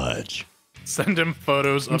to oblige. Send him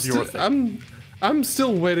photos of your thing. I'm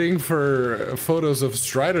still waiting for photos of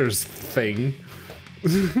Strider's thing.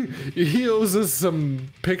 He owes us some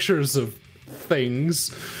pictures of things.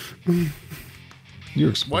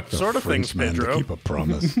 What sort of things, Pedro? To keep a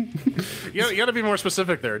promise. You gotta be more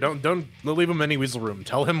specific there. Don't leave him any weasel room.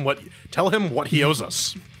 Tell him what he owes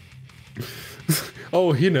us.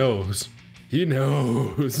 Oh, he knows. He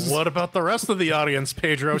knows. What about the rest of the audience,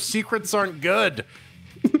 Pedro? Secrets aren't good.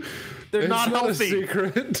 They're not healthy. A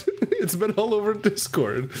secret. It's been all over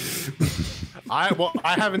Discord. I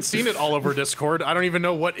haven't seen it all over Discord. I don't even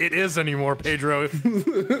know what it is anymore, Pedro.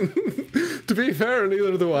 To be fair,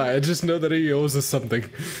 neither do I. I just know that he owes us something.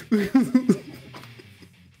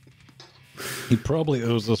 He probably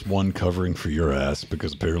owes us one covering for your ass,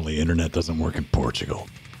 because apparently internet doesn't work in Portugal.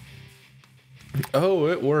 Oh,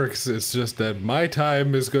 it works. It's just that my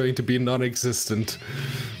time is going to be non-existent.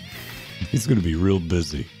 He's going to be real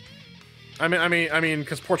busy. I mean,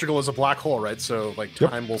 because Portugal is a black hole, right? So, like,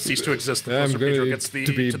 time will cease to exist the closer Pedro gets to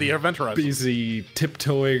the event horizon. Busy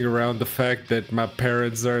tiptoeing around the fact that my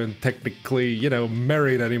parents aren't technically,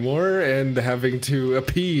 married anymore, and having to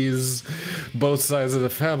appease both sides of the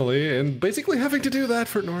family, and basically having to do that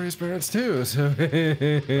for Nori's parents too. So,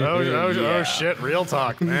 oh shit! Real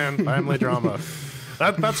talk, man. Family drama.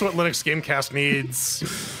 That's what Linux Gamecast needs.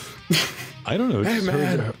 I don't know. Hey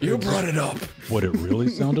man, you brought it up. What it really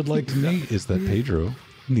sounded like to me is that Pedro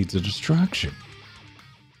needs a distraction.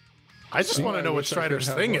 I just want to know what Strider's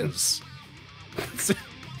thing is.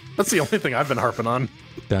 That's the only thing I've been harping on.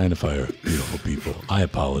 Dynafire, beautiful people. I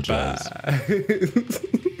apologize.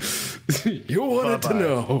 You wanted to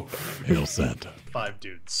know. Hail Santa. 5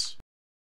 dudes.